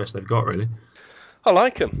they've got, really. I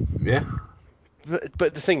like him. Yeah.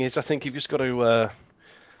 But the thing is, I think you've just got to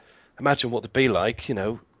imagine what they'd be like. You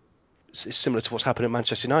know, it's similar to what's happened at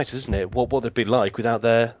Manchester United, isn't it? What they'd be like without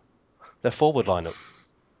their forward lineup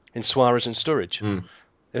in Suarez and Sturridge.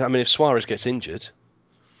 I mean, if Suarez gets injured,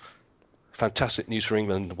 fantastic news for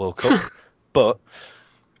England in the World Cup. But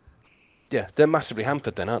yeah, they're massively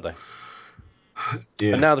hampered then, aren't they?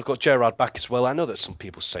 Yeah. And now they've got Gerrard back as well. I know that some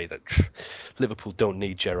people say that Liverpool don't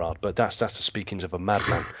need Gerrard, but that's the speakings of a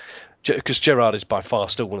madman. Because Gerrard is by far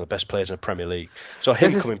still one of the best players in the Premier League. So him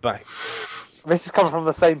coming back... This is coming from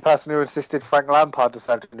the same person who insisted Frank Lampard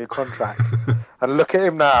deserved a new contract. And look at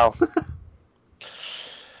him now.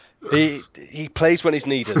 He plays when he's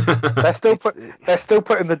needed. They're still putting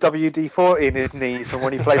the WD-40 in his knees from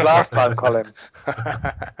when he played last time, Colin.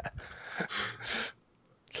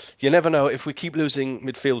 You never know. If we keep losing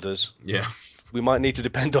midfielders, we might need to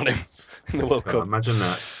depend on him in the World Cup. Imagine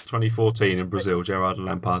that. 2014 in Brazil, Gerrard and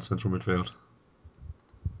Lampard, central midfield.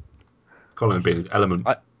 Colin would be in his element.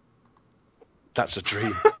 That's a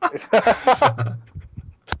dream. Why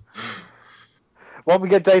don't we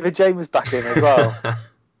get David James back in as well?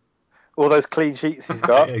 All those clean sheets he's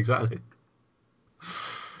got. Yeah, exactly.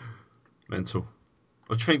 Mental.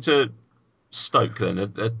 What do you think to Stoke then?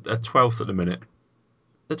 They're 12th at the minute.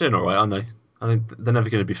 They're doing all right, aren't they? I think they're never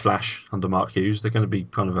going to be flash under Mark Hughes. They're going to be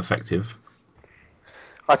kind of effective.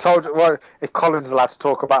 I told you, well, if Colin's allowed to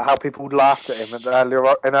talk about how people laughed at him in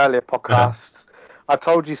earlier podcasts, I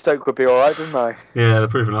told you Stoke would be all right, didn't I? Yeah, they're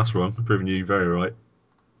proving us wrong. They're proving you very right.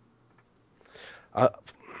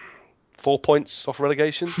 4 points off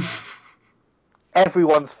relegation?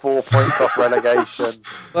 Everyone's 4 points off relegation.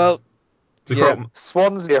 Well, To Yeah. quote,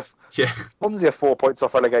 Swansea yeah. are 4 points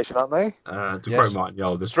off relegation, aren't they? To Yes. quote Martin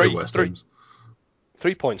Yole, there's three worst teams.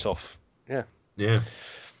 3 points off. Yeah. Yeah.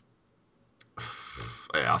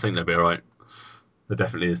 Yeah, I think they'll be all right. There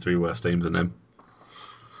definitely is 3 worse teams than them.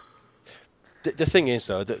 The thing is,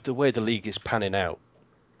 though, the way the league is panning out,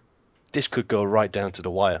 this could go right down to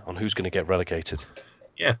the wire on who's going to get relegated.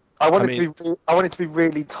 Yeah. I want it to be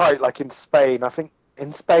really tight, like in Spain. I think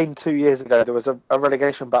in Spain 2 years ago there was a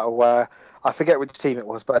relegation battle where I forget which team it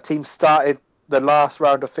was, but a team started the last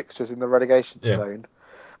round of fixtures in the relegation zone.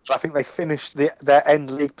 I think they finished their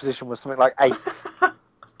end league position was something like 8th.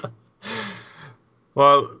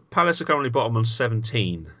 Well, Palace are currently bottom on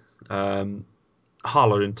 17.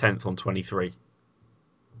 Harlow in 10th on 23.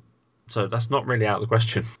 So that's not really out of the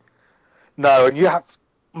question. No, and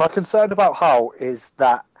my concern about Hull is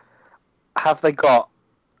that have they got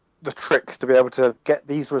the tricks to be able to get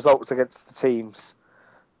these results against the teams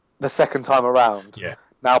the second time around? Yeah.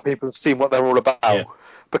 Now people have seen what they're all about. Yeah.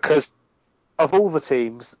 Because of all the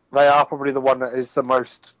teams, they are probably the one that is the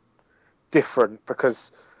most different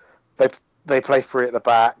because they play free at the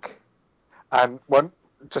back, and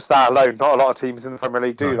just that alone, not a lot of teams in the Premier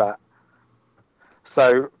League do that.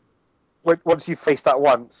 So once you face that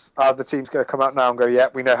once, are the teams going to come out now and go, yeah,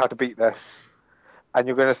 we know how to beat this? And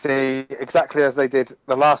you're going to see exactly as they did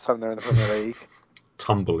the last time they're in the Premier League.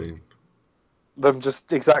 Tumbling. Them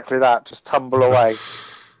just exactly that, just tumble away.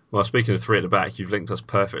 Well, speaking of 3 at the back, you've linked us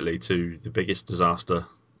perfectly to the biggest disaster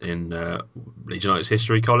in Leeds United's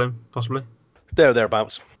history, Colin, possibly?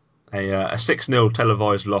 Thereabouts. A 6-0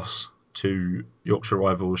 televised loss to Yorkshire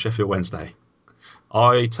rival Sheffield Wednesday.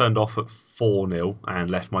 I turned off at 4-0 and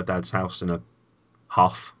left my dad's house in a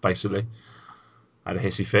huff, basically. Had a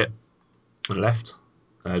hissy fit and left.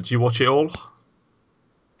 Did you watch it all?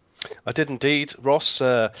 I did indeed, Ross.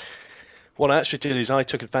 What I actually did is I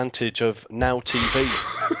took advantage of Now TV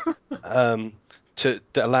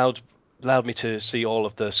that allowed me to see all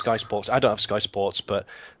of the Sky Sports. I don't have Sky Sports, but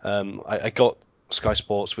I got Sky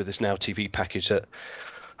Sports with this Now TV package that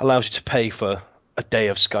allows you to pay for a day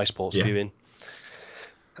of Sky Sports viewing.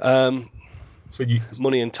 So you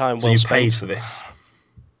money and time so well you spent. paid for this?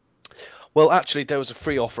 Well, actually, there was a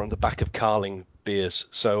free offer on the back of Carling beers,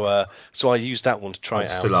 so I used that one to try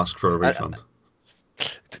it out. Still ask for a refund.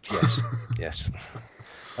 Yes.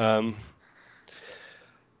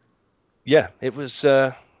 Yeah, it was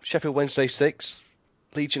Sheffield Wednesday 6,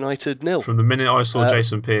 Leeds United 0. From the minute I saw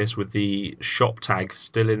Jason Pearce with the shop tag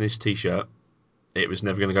still in his t-shirt, it was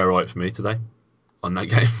never going to go right for me today on that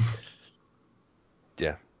game.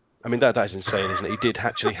 Yeah, I mean that is insane, isn't it? He did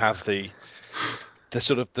actually have the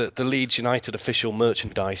sort of the Leeds United official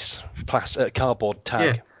merchandise cardboard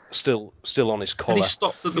tag still on his collar. And he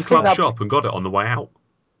stopped at the club shop and got it on the way out.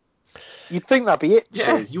 You'd think that'd be it.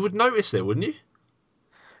 Yeah, you would notice it, wouldn't you?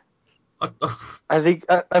 Does he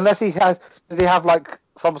have like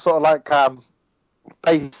some sort of like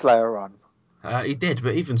base layer on? He did,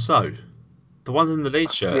 but even so, the ones in the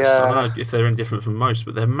Leeds shirts, Yeah. I don't know if they're any different from most,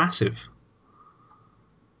 but they're massive.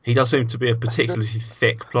 He does seem to be a particularly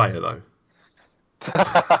thick player, though.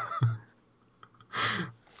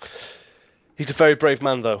 He's a very brave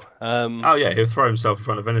man, though. Oh yeah, he'll throw himself in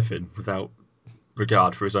front of anything without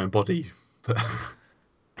regard for his own body. But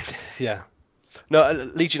Yeah. No,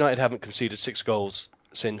 Leeds United haven't conceded 6 goals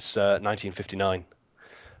since 1959,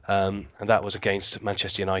 and that was against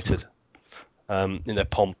Manchester United in their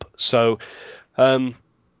pomp. So, I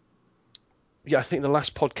think the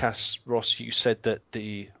last podcast, Ross, you said that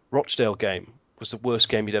the Rochdale game was the worst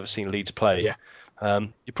game you'd ever seen Leeds play. Yeah.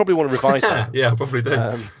 You probably want to revise that. yeah, I probably do.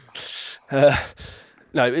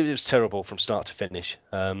 No, it was terrible from start to finish.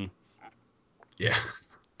 Yeah.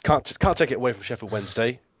 Can't take it away from Sheffield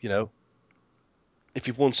Wednesday. You know, if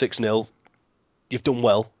you've won 6-0, you've done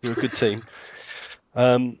well. You're a good team.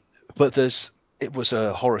 But it was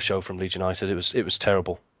a horror show from Leeds United. It was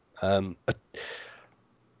terrible.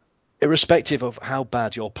 Irrespective of how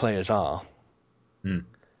bad your players are,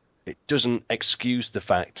 it doesn't excuse the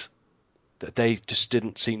fact that they just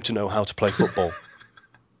didn't seem to know how to play football.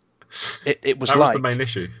 It was that like was the main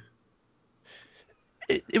issue.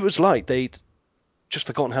 It was like they'd just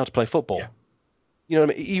forgotten how to play football. Yeah. You know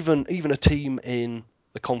what I mean? Even a team in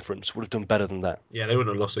the conference would have done better than that. Yeah, they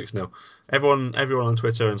wouldn't have lost 6-0. Everyone on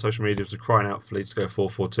Twitter and social media was crying out for Leeds to go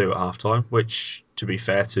 4-4-2 at half-time, which, to be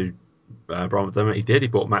fair to Brian McDermott, he did. He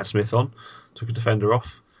brought Matt Smith on, took a defender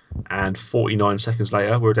off, and 49 seconds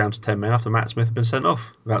later, we were down to 10 men after Matt Smith had been sent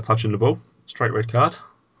off without touching the ball. Straight red card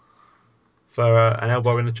for an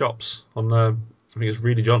elbow in the chops on, I think it was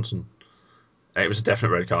Reedy Johnson. It was a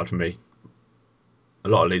definite red card for me. A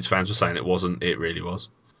lot of Leeds fans were saying it wasn't. It really was.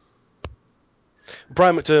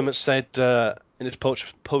 Brian McDermott said in his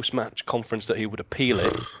post-match conference that he would appeal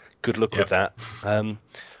it. Good luck with that.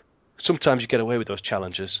 Sometimes you get away with those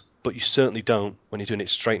challenges, but you certainly don't when you're doing it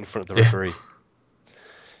straight in front of the referee.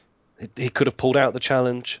 He could have pulled out the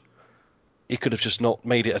challenge. He could have just not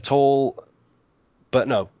made it at all. But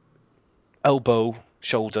no. Elbow,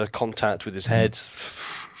 shoulder, contact with his head.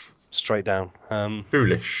 Straight down.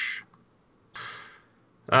 Foolish.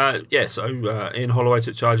 So Ian Holloway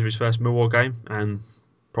took charge of his first Millwall game and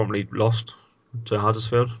promptly lost to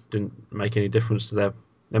Huddersfield. Didn't make any difference to them.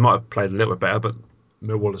 They might have played a little bit better, but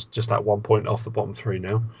Millwall is just at 1 point off the bottom three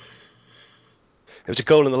now. It was a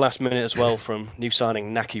goal in the last minute as well from new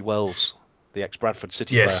signing Nahki Wells, the ex-Bradford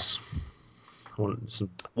City player.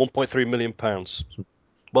 £1.3 million.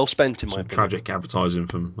 Well spent, in my opinion. Tragic advertising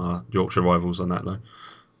from Yorkshire rivals on that, though.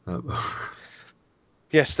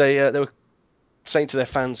 Yes, they were saying to their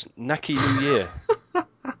fans, Nahki New Year.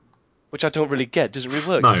 Which I don't really get. Doesn't really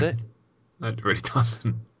work, does it? No, it really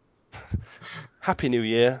doesn't. Happy New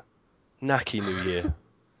Year, Nahki New Year.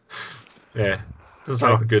 Yeah, doesn't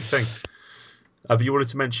sound like a good thing. But you wanted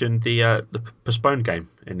to mention the postponed game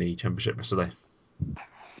in the Championship yesterday.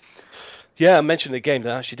 Yeah, I mentioned a game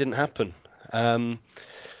that actually didn't happen,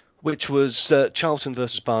 which was Charlton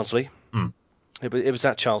versus Barnsley. It was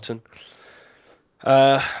at Charlton.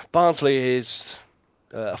 Barnsley is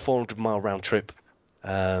a 400-mile round trip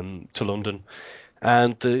to London,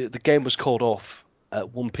 and the game was called off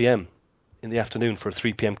at 1 p.m. in the afternoon for a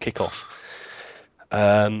 3 p.m. kickoff.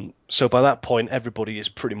 So by that point, everybody is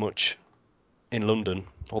pretty much in London,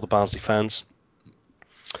 all the Barnsley fans.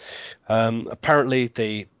 Apparently,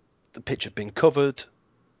 the pitch had been covered,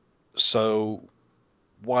 so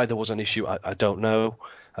why there was an issue, I don't know.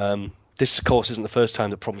 This, of course, isn't the first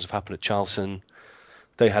time that problems have happened at Charlton.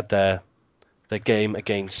 They had their game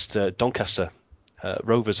against Doncaster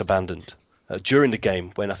Rovers abandoned during the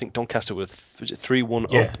game when I think Doncaster was it 3-1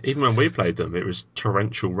 up? Yeah, even when we played them, it was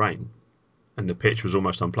torrential rain, and the pitch was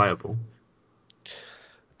almost unplayable.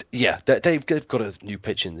 Yeah, they've got a new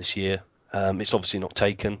pitch in this year. It's obviously not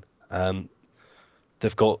taken.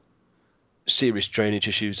 They've got serious drainage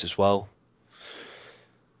issues as well.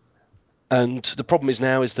 And the problem is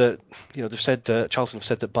now is that they've said Charlton have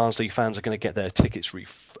said that Barnsley fans are going to get their tickets. They're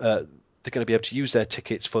going to be able to use their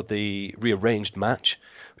tickets for the rearranged match,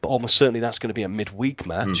 but almost certainly that's going to be a midweek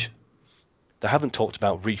match. They haven't talked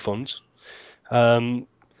about refunds, and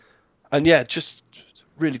yeah, just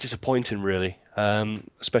really disappointing, really.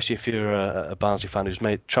 Especially if you're a Barnsley fan who's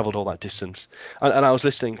travelled all that distance. And I was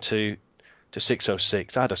listening to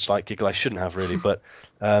 606. I had a slight giggle. I shouldn't have really, but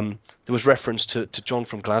there was reference to John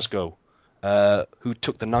from Glasgow, who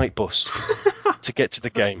took the night bus to get to the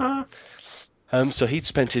game. So he'd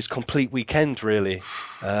spent his complete weekend really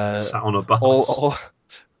sat on a bus.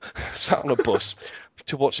 Sat on a bus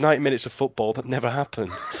to watch 90 minutes of football that never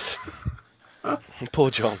happened. Poor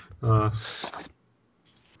John.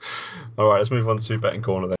 All right, let's move on to Betting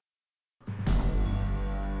Corner then.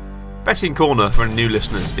 Betting Corner, for any new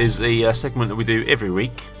listeners, is a segment that we do every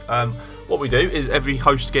week. What we do is every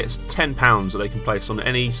host gets £10 that they can place on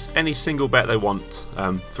any single bet they want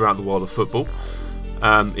throughout the world of football.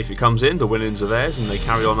 If it comes in, the winnings are theirs and they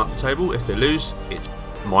carry on up the table. If they lose, it's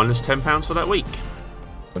minus £10 for that week.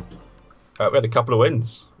 We had a couple of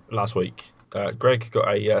wins last week. Greg got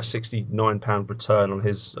a £69 return on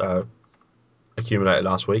his accumulator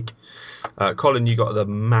last week. Colin, you got the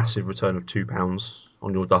massive return of £2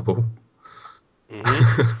 on your double.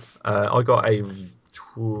 I got a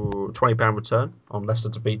 £20 return on Leicester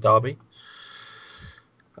to beat Derby.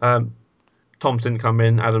 Tom's didn't come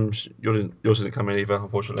in. Adam's, yours didn't come in either,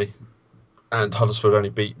 unfortunately. And Huddersfield only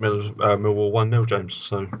beat Millwall 1-0, James.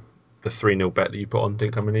 So the 3-0 bet that you put on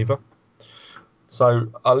didn't come in either. So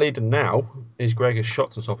our leader now is Greg has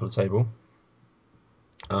shot to the top of the table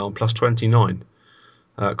on plus 29.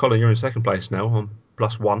 Colin, you're in second place now on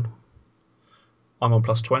plus 1. I'm on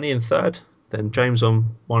plus 20 in third. Then James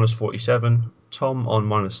on minus 47. Tom on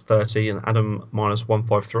minus 30. And Adam minus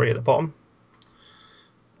 153 at the bottom.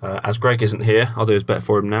 As Greg isn't here, I'll do his bet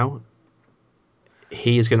for him now.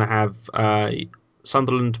 He is going to have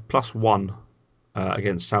Sunderland plus 1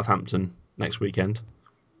 against Southampton next weekend.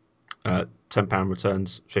 £10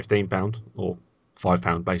 returns £15 or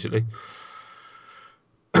 £5 basically.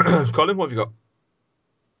 Colin, what have you got?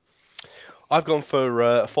 I've gone for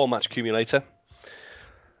a 4-match accumulator.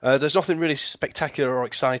 There's nothing really spectacular or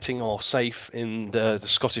exciting or safe in the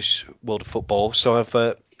Scottish world of football, so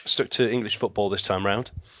I've stuck to English football this time round.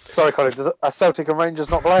 Sorry, Colin, are Celtic and Rangers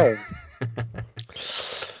not playing?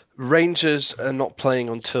 Rangers are not playing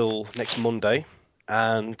until next Monday,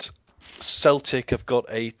 and Celtic have got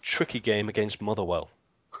a tricky game against Motherwell.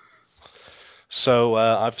 So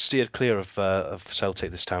I've steered clear of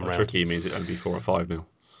Celtic this time round. Tricky means it only be 4 or 5 now.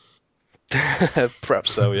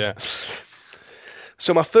 Perhaps so, yeah.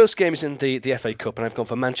 So my first game is in the FA Cup, and I've gone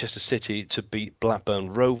for Manchester City to beat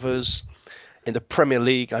Blackburn Rovers. In the Premier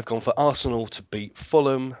League, I've gone for Arsenal to beat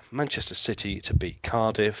Fulham, Manchester City to beat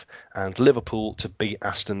Cardiff, and Liverpool to beat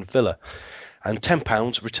Aston Villa. And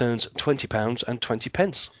 £10 returns £20 and 20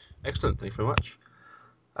 pence. Excellent, thank you very much.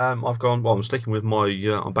 I'm sticking with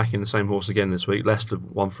I'm backing the same horse again this week. Leicester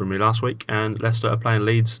won from me last week, and Leicester are playing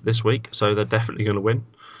Leeds this week, so they're definitely going to win.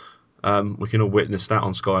 We can all witness that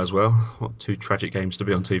on Sky as well. What 2 tragic games to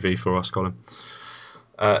be on TV for us, Colin.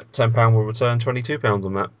 £10 will return £22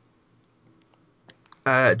 on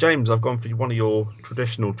that. James, I've gone for one of your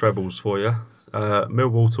traditional trebles for you.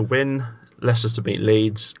 Millwall to win, Leicester to beat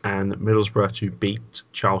Leeds, and Middlesbrough to beat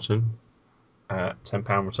Charlton.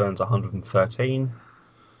 £10 returns 113.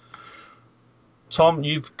 Tom,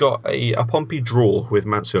 you've got a Pompey draw with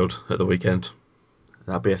Mansfield at the weekend.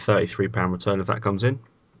 That'll be a £33 return if that comes in.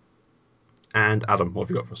 And Adam, what have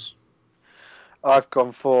you got for us? I've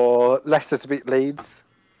gone for Leicester to beat Leeds,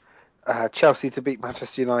 Chelsea to beat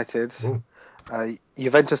Manchester United,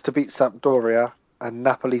 Juventus to beat Sampdoria, and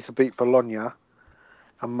Napoli to beat Bologna.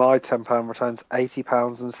 And my £10 returns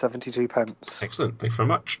 £80 and 72 pence. Excellent, thank you very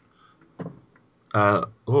much.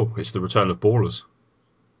 It's the return of Ballers.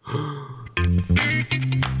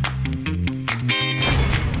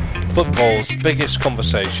 Football's biggest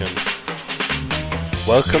conversation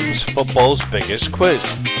welcomes football's biggest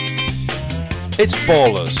quiz. It's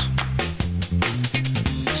Ballers.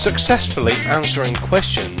 Successfully answering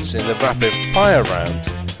questions in the rapid fire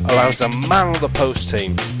round allows the man on the post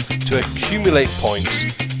team to accumulate points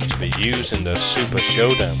to be used in the Super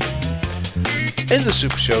Showdown. In the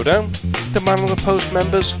Super Showdown, the man on the post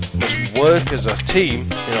members must work as a team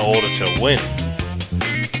in order to win.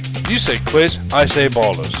 You say quiz, I say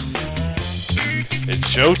Ballers.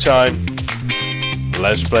 It's showtime.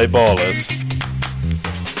 Let's play Ballers.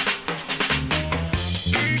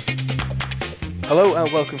 Hello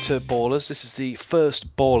and welcome to Ballers. This is the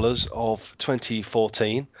first Ballers of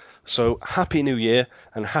 2014. So Happy New Year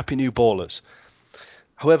and Happy New Ballers.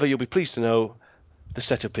 However, you'll be pleased to know the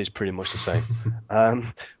setup is pretty much the same.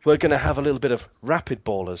 We're going to have a little bit of rapid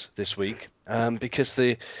Ballers this week because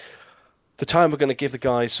the time we're going to give the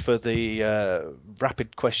guys for the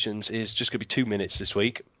rapid questions is just going to be 2 minutes this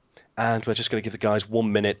week. And we're just going to give the guys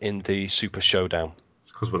 1 minute in the Super Showdown.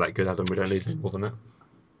 Because we're that good, Adam, we don't need any more than that.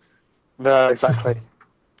 No, exactly.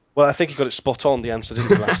 Well, I think you got it spot on, the answer,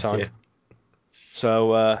 didn't you, last time? Yeah.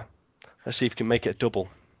 So let's see if we can make it a double.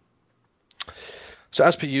 So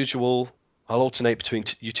as per usual, I'll alternate between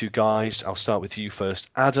you two guys. I'll start with you first.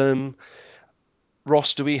 Adam,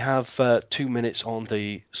 Ross, do we have 2 minutes on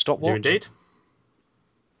the stopwatch? You indeed.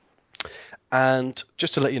 And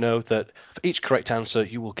just to let you know that for each correct answer,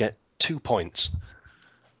 you will get 2 points.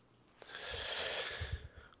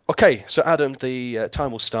 Okay, so Adam, the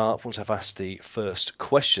time will start once I've asked the first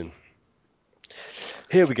question.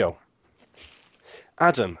 Here we go.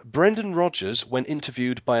 Adam, Brendan Rodgers, when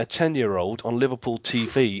interviewed by a 10-year-old on Liverpool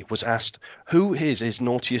TV, was asked, who is his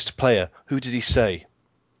naughtiest player? Who did he say?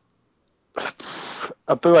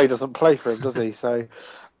 Abue doesn't play for him, does he? So,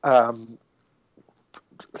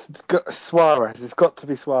 Suarez. It's got to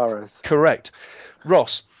be Suarez. Correct.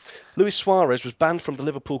 Ross, Luis Suarez was banned from the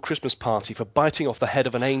Liverpool Christmas party for biting off the head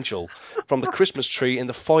of an angel from the Christmas tree in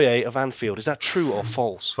the foyer of Anfield. Is that true or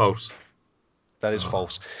false? False. That is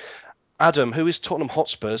false. Adam, who is Tottenham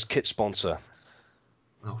Hotspur's kit sponsor?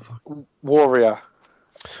 Oh, fuck. Warrior.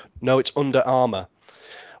 No, it's Under Armour.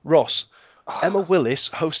 Ross, Emma Willis,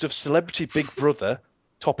 host of Celebrity Big Brother,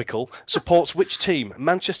 topical, supports which team,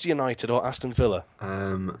 Manchester United or Aston Villa?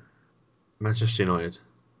 Manchester United.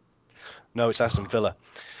 No, it's Aston Villa.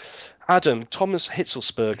 Adam, Thomas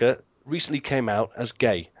Hitzelsperger recently came out as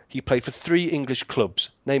gay. He played for 3 English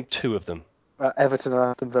clubs. Name 2 of them. Everton and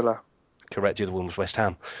Aston Villa. Correct, the other one was West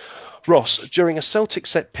Ham. Ross, during a Celtic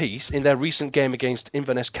set piece in their recent game against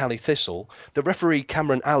Inverness Cally Thistle, the referee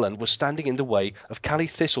Cameron Allen was standing in the way of Cally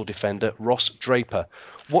Thistle defender Ross Draper.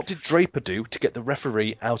 What did Draper do to get the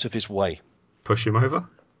referee out of his way? Push him over?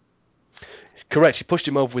 Correct, he pushed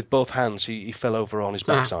him over with both hands. He fell over on his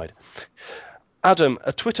backside. Adam,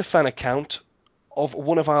 a Twitter fan account of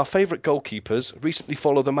one of our favourite goalkeepers recently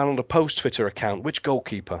followed the Man on the Post Twitter account. Which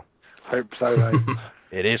goalkeeper? Hope Solo.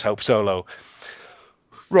 It is Hope Solo.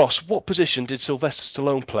 Ross, what position did Sylvester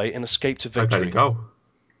Stallone play in Escape to Victory? I played goal.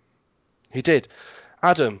 He did.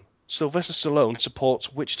 Adam, Sylvester Stallone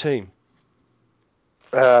supports which team?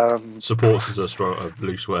 Supports is a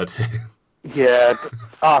loose word. Yeah,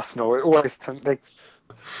 Arsenal. It always they.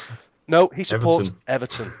 No, he supports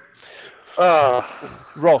Everton.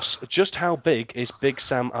 Ross, just how big is Big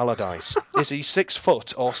Sam Allardyce? Is he 6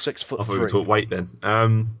 foot or 6 foot I thought we 3? talked weight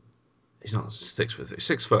then. He's not 6 foot.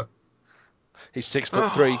 6 foot. He's 6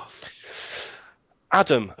 foot 3.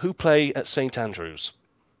 Adam, who play at St Andrews?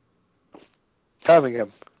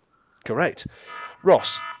 Birmingham. Correct.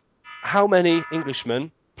 Ross, how many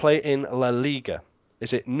Englishmen play in La Liga?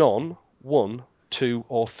 Is it none, 1, 2,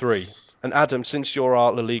 or 3? And Adam, since you're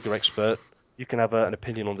our La Liga expert, you can have an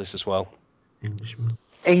opinion on this as well.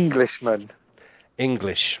 Englishman.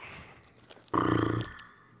 English. I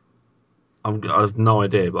have no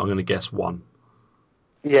idea, but I'm going to guess 1.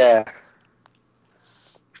 Yeah.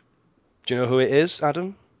 Do you know who it is,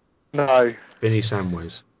 Adam? No. Vinny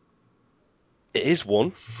Samways. It is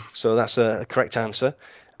 1, so that's a correct answer.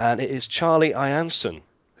 And it is Charlie Ianson,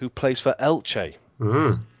 who plays for Elche.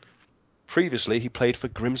 Previously, he played for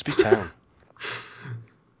Grimsby Town.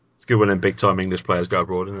 It's good when them big-time English players go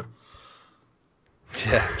abroad, isn't it?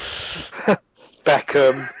 Yeah.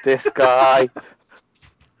 Beckham, this guy.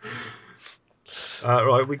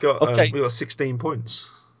 Right, we got 16 points.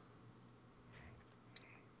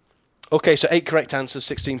 Okay, so 8 correct answers,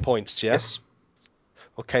 16 points, yeah? Yes.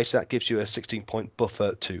 Okay, so that gives you a 16-point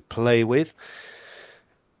buffer to play with.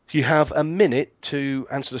 You have a minute to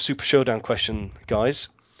answer the Super Showdown question, guys.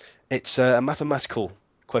 It's a mathematical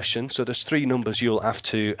question, so there's 3 numbers you'll have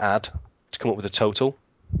to add to come up with a total.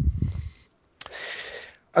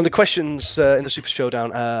 And the questions in the Super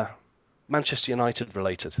Showdown are Manchester United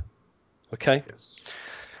related. Okay? Yes.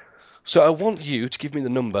 So I want you to give me the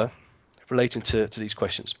number relating to these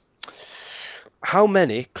questions. How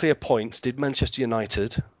many clear points did Manchester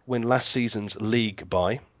United win last season's league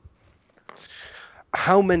by?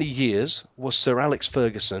 How many years was Sir Alex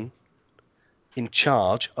Ferguson in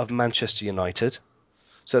charge of Manchester United?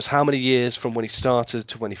 So that's how many years from when he started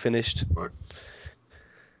to when he finished. Right.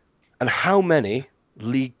 And how many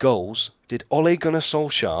league goals did Ole Gunnar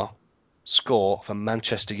Solskjaer score for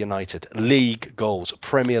Manchester United? League goals,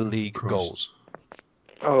 Premier League goals.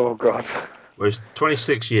 Oh, God. Well, it was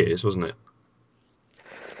 26 years, wasn't it?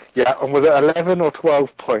 Yeah, and was it 11 or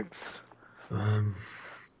 12 points?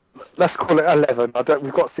 Let's call it 11.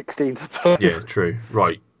 We've got 16 to play. Yeah, true.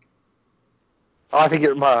 Right. I think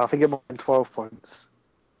it might have been 12 points.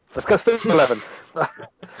 Let's go still 11.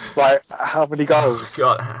 Right, how many goals?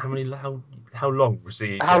 God, how long was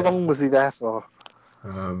he? How long was he there for?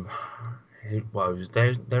 Well, he was there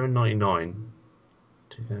in 99.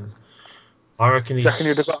 2000. I reckon he's... Do you reckon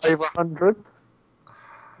he'd have got over 100?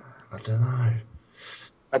 I don't know.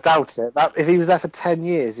 I doubt it. If he was there for 10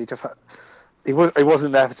 years, he'd have... He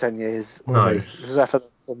wasn't there for 10 years, was No. he? He was there for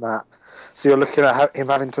less than that. So you're looking at him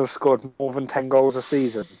having to have scored more than 10 goals a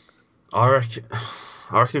season. I reckon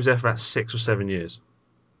he was there for about 6 or 7 years.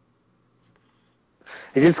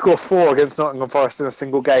 He did score 4 against Nottingham Forest in a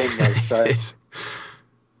single game, though. So. He did.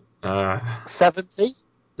 70?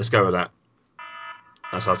 Let's go with that.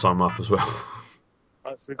 That's our time up as well.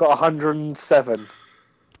 Right, so we've got 107.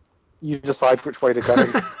 You decide which way to go.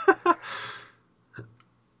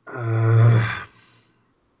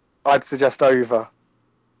 I'd suggest over.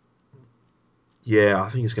 Yeah, I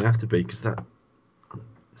think it's going to have to be because he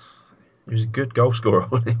was a good goal scorer,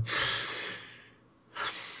 wasn't he?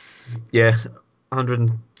 Yeah,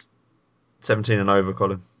 117 and over,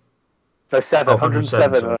 Colin. No, 7.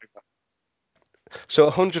 107 and over. So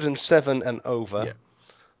 107 and over. Yeah.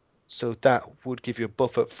 So that would give you a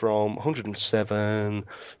buffer from 107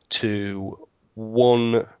 to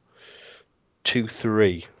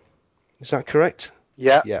 123. Is that correct?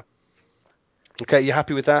 Yeah. Yeah. Okay, you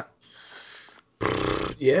happy with that?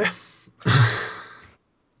 Yeah.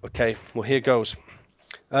 Okay, well, here goes.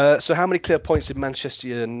 So how many clear points did Manchester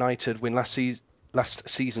United win last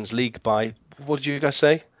season's league by? What did you guys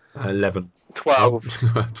say? 11. 12.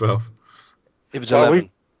 12. It was 11.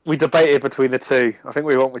 We debated between the two. I think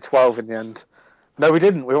we went with 12 in the end. No, we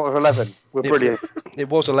didn't. We went with 11. We're brilliant. It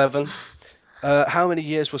was 11. How many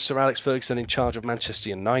years was Sir Alex Ferguson in charge of Manchester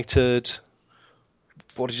United?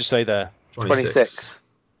 What did you say there? 26.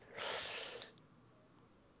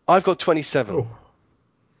 I've got 27.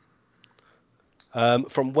 Oh.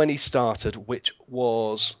 From when he started, which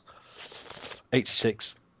was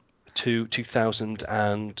 86 to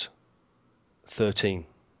 2013.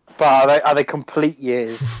 But are they complete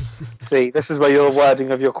years? See, this is where your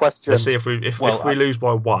wording of your question. Let's see if we lose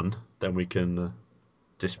by 1, then we can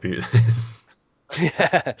dispute this.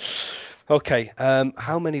 Yeah. Okay.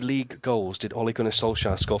 How many league goals did Ole Gunnar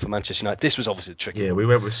Solskjaer score for Manchester United? This was obviously tricky. Yeah, we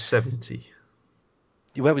went with 70.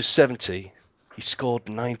 You went with 70. He scored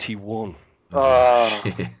 91. Oh,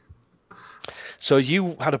 So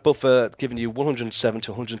you had a buffer giving you 107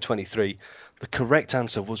 to 123. The correct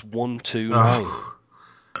answer was 129.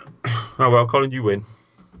 Oh well, Colin, you win.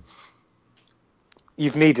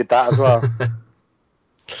 you've needed that as well.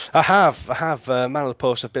 I have. Man of the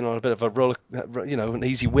Post have been on a bit of a roller, an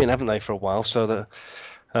easy win, haven't they, for a while? So that,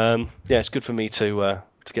 it's good for me to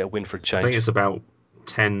get a win for a change. I think it's about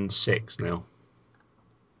 10-6 now.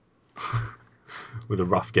 With a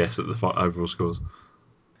rough guess at the overall scores.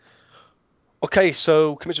 Okay,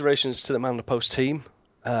 so commiserations to the Man of the Post team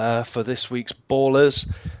for this week's Ballers.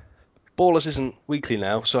 Ballers isn't weekly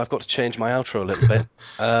now, so I've got to change my outro a little bit.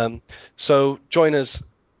 So join us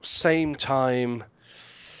same time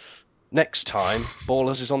next time.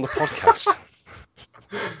 Ballers is on the podcast.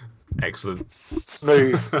 Excellent.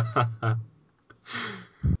 Smooth.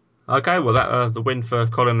 Okay, well, that the win for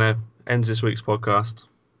Colin there ends this week's podcast.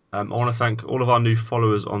 I want to thank all of our new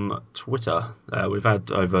followers on Twitter. We've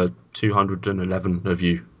had over 211 of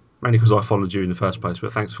you, mainly because I followed you in the first place,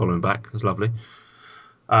 but thanks for following back. It's lovely.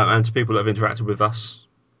 And to people that have interacted with us,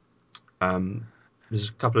 there's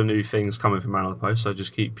a couple of new things coming from Man on the Post, so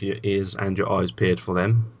just keep your ears and your eyes peeled for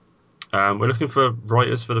them. We're looking for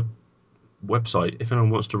writers for the website. If anyone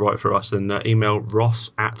wants to write for us, then email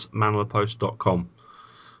ross@manonthepost.com.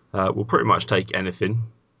 We'll pretty much take anything.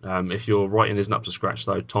 If your writing isn't up to scratch,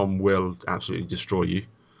 though, Tom will absolutely destroy you.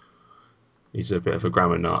 He's a bit of a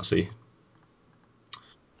grammar Nazi.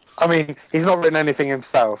 I mean, he's not written anything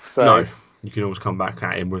himself, so... No, you can always come back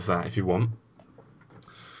at him with that if you want.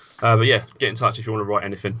 But yeah, get in touch if you want to write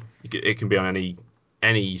anything. It can be on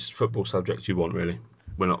any football subject you want, really.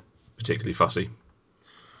 We're not particularly fussy.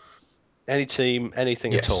 Any team,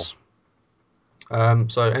 anything at all.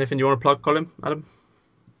 So anything you want to plug, Colin, Adam?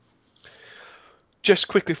 Just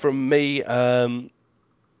quickly from me, I'm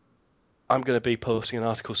going to be posting an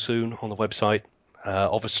article soon on the website.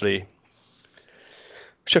 Obviously,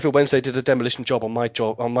 Sheffield Wednesday did a demolition job on my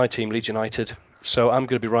team, Leeds United. So I'm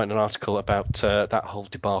going to be writing an article about that whole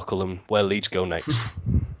debacle and where Leeds go next.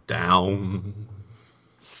 Down.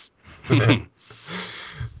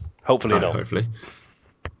 Hopefully not. Hopefully.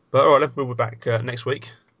 But all right, we'll be back next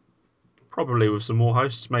week. Probably with some more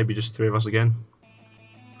hosts, maybe just 3 of us again.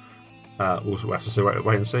 We'll have to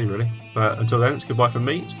wait and see, really. But until then, it's goodbye from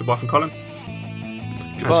me, it's goodbye from Colin.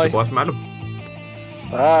 Goodbye. And it's goodbye from Adam.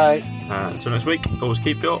 Bye. Until next week, always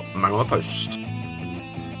keep your Man on the Post.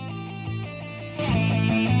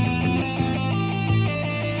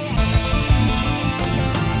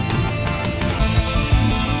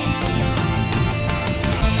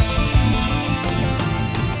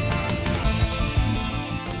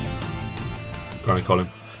 Go on, Colin.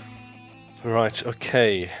 Right,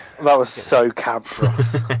 okay. That was so camp,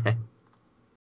 Ross.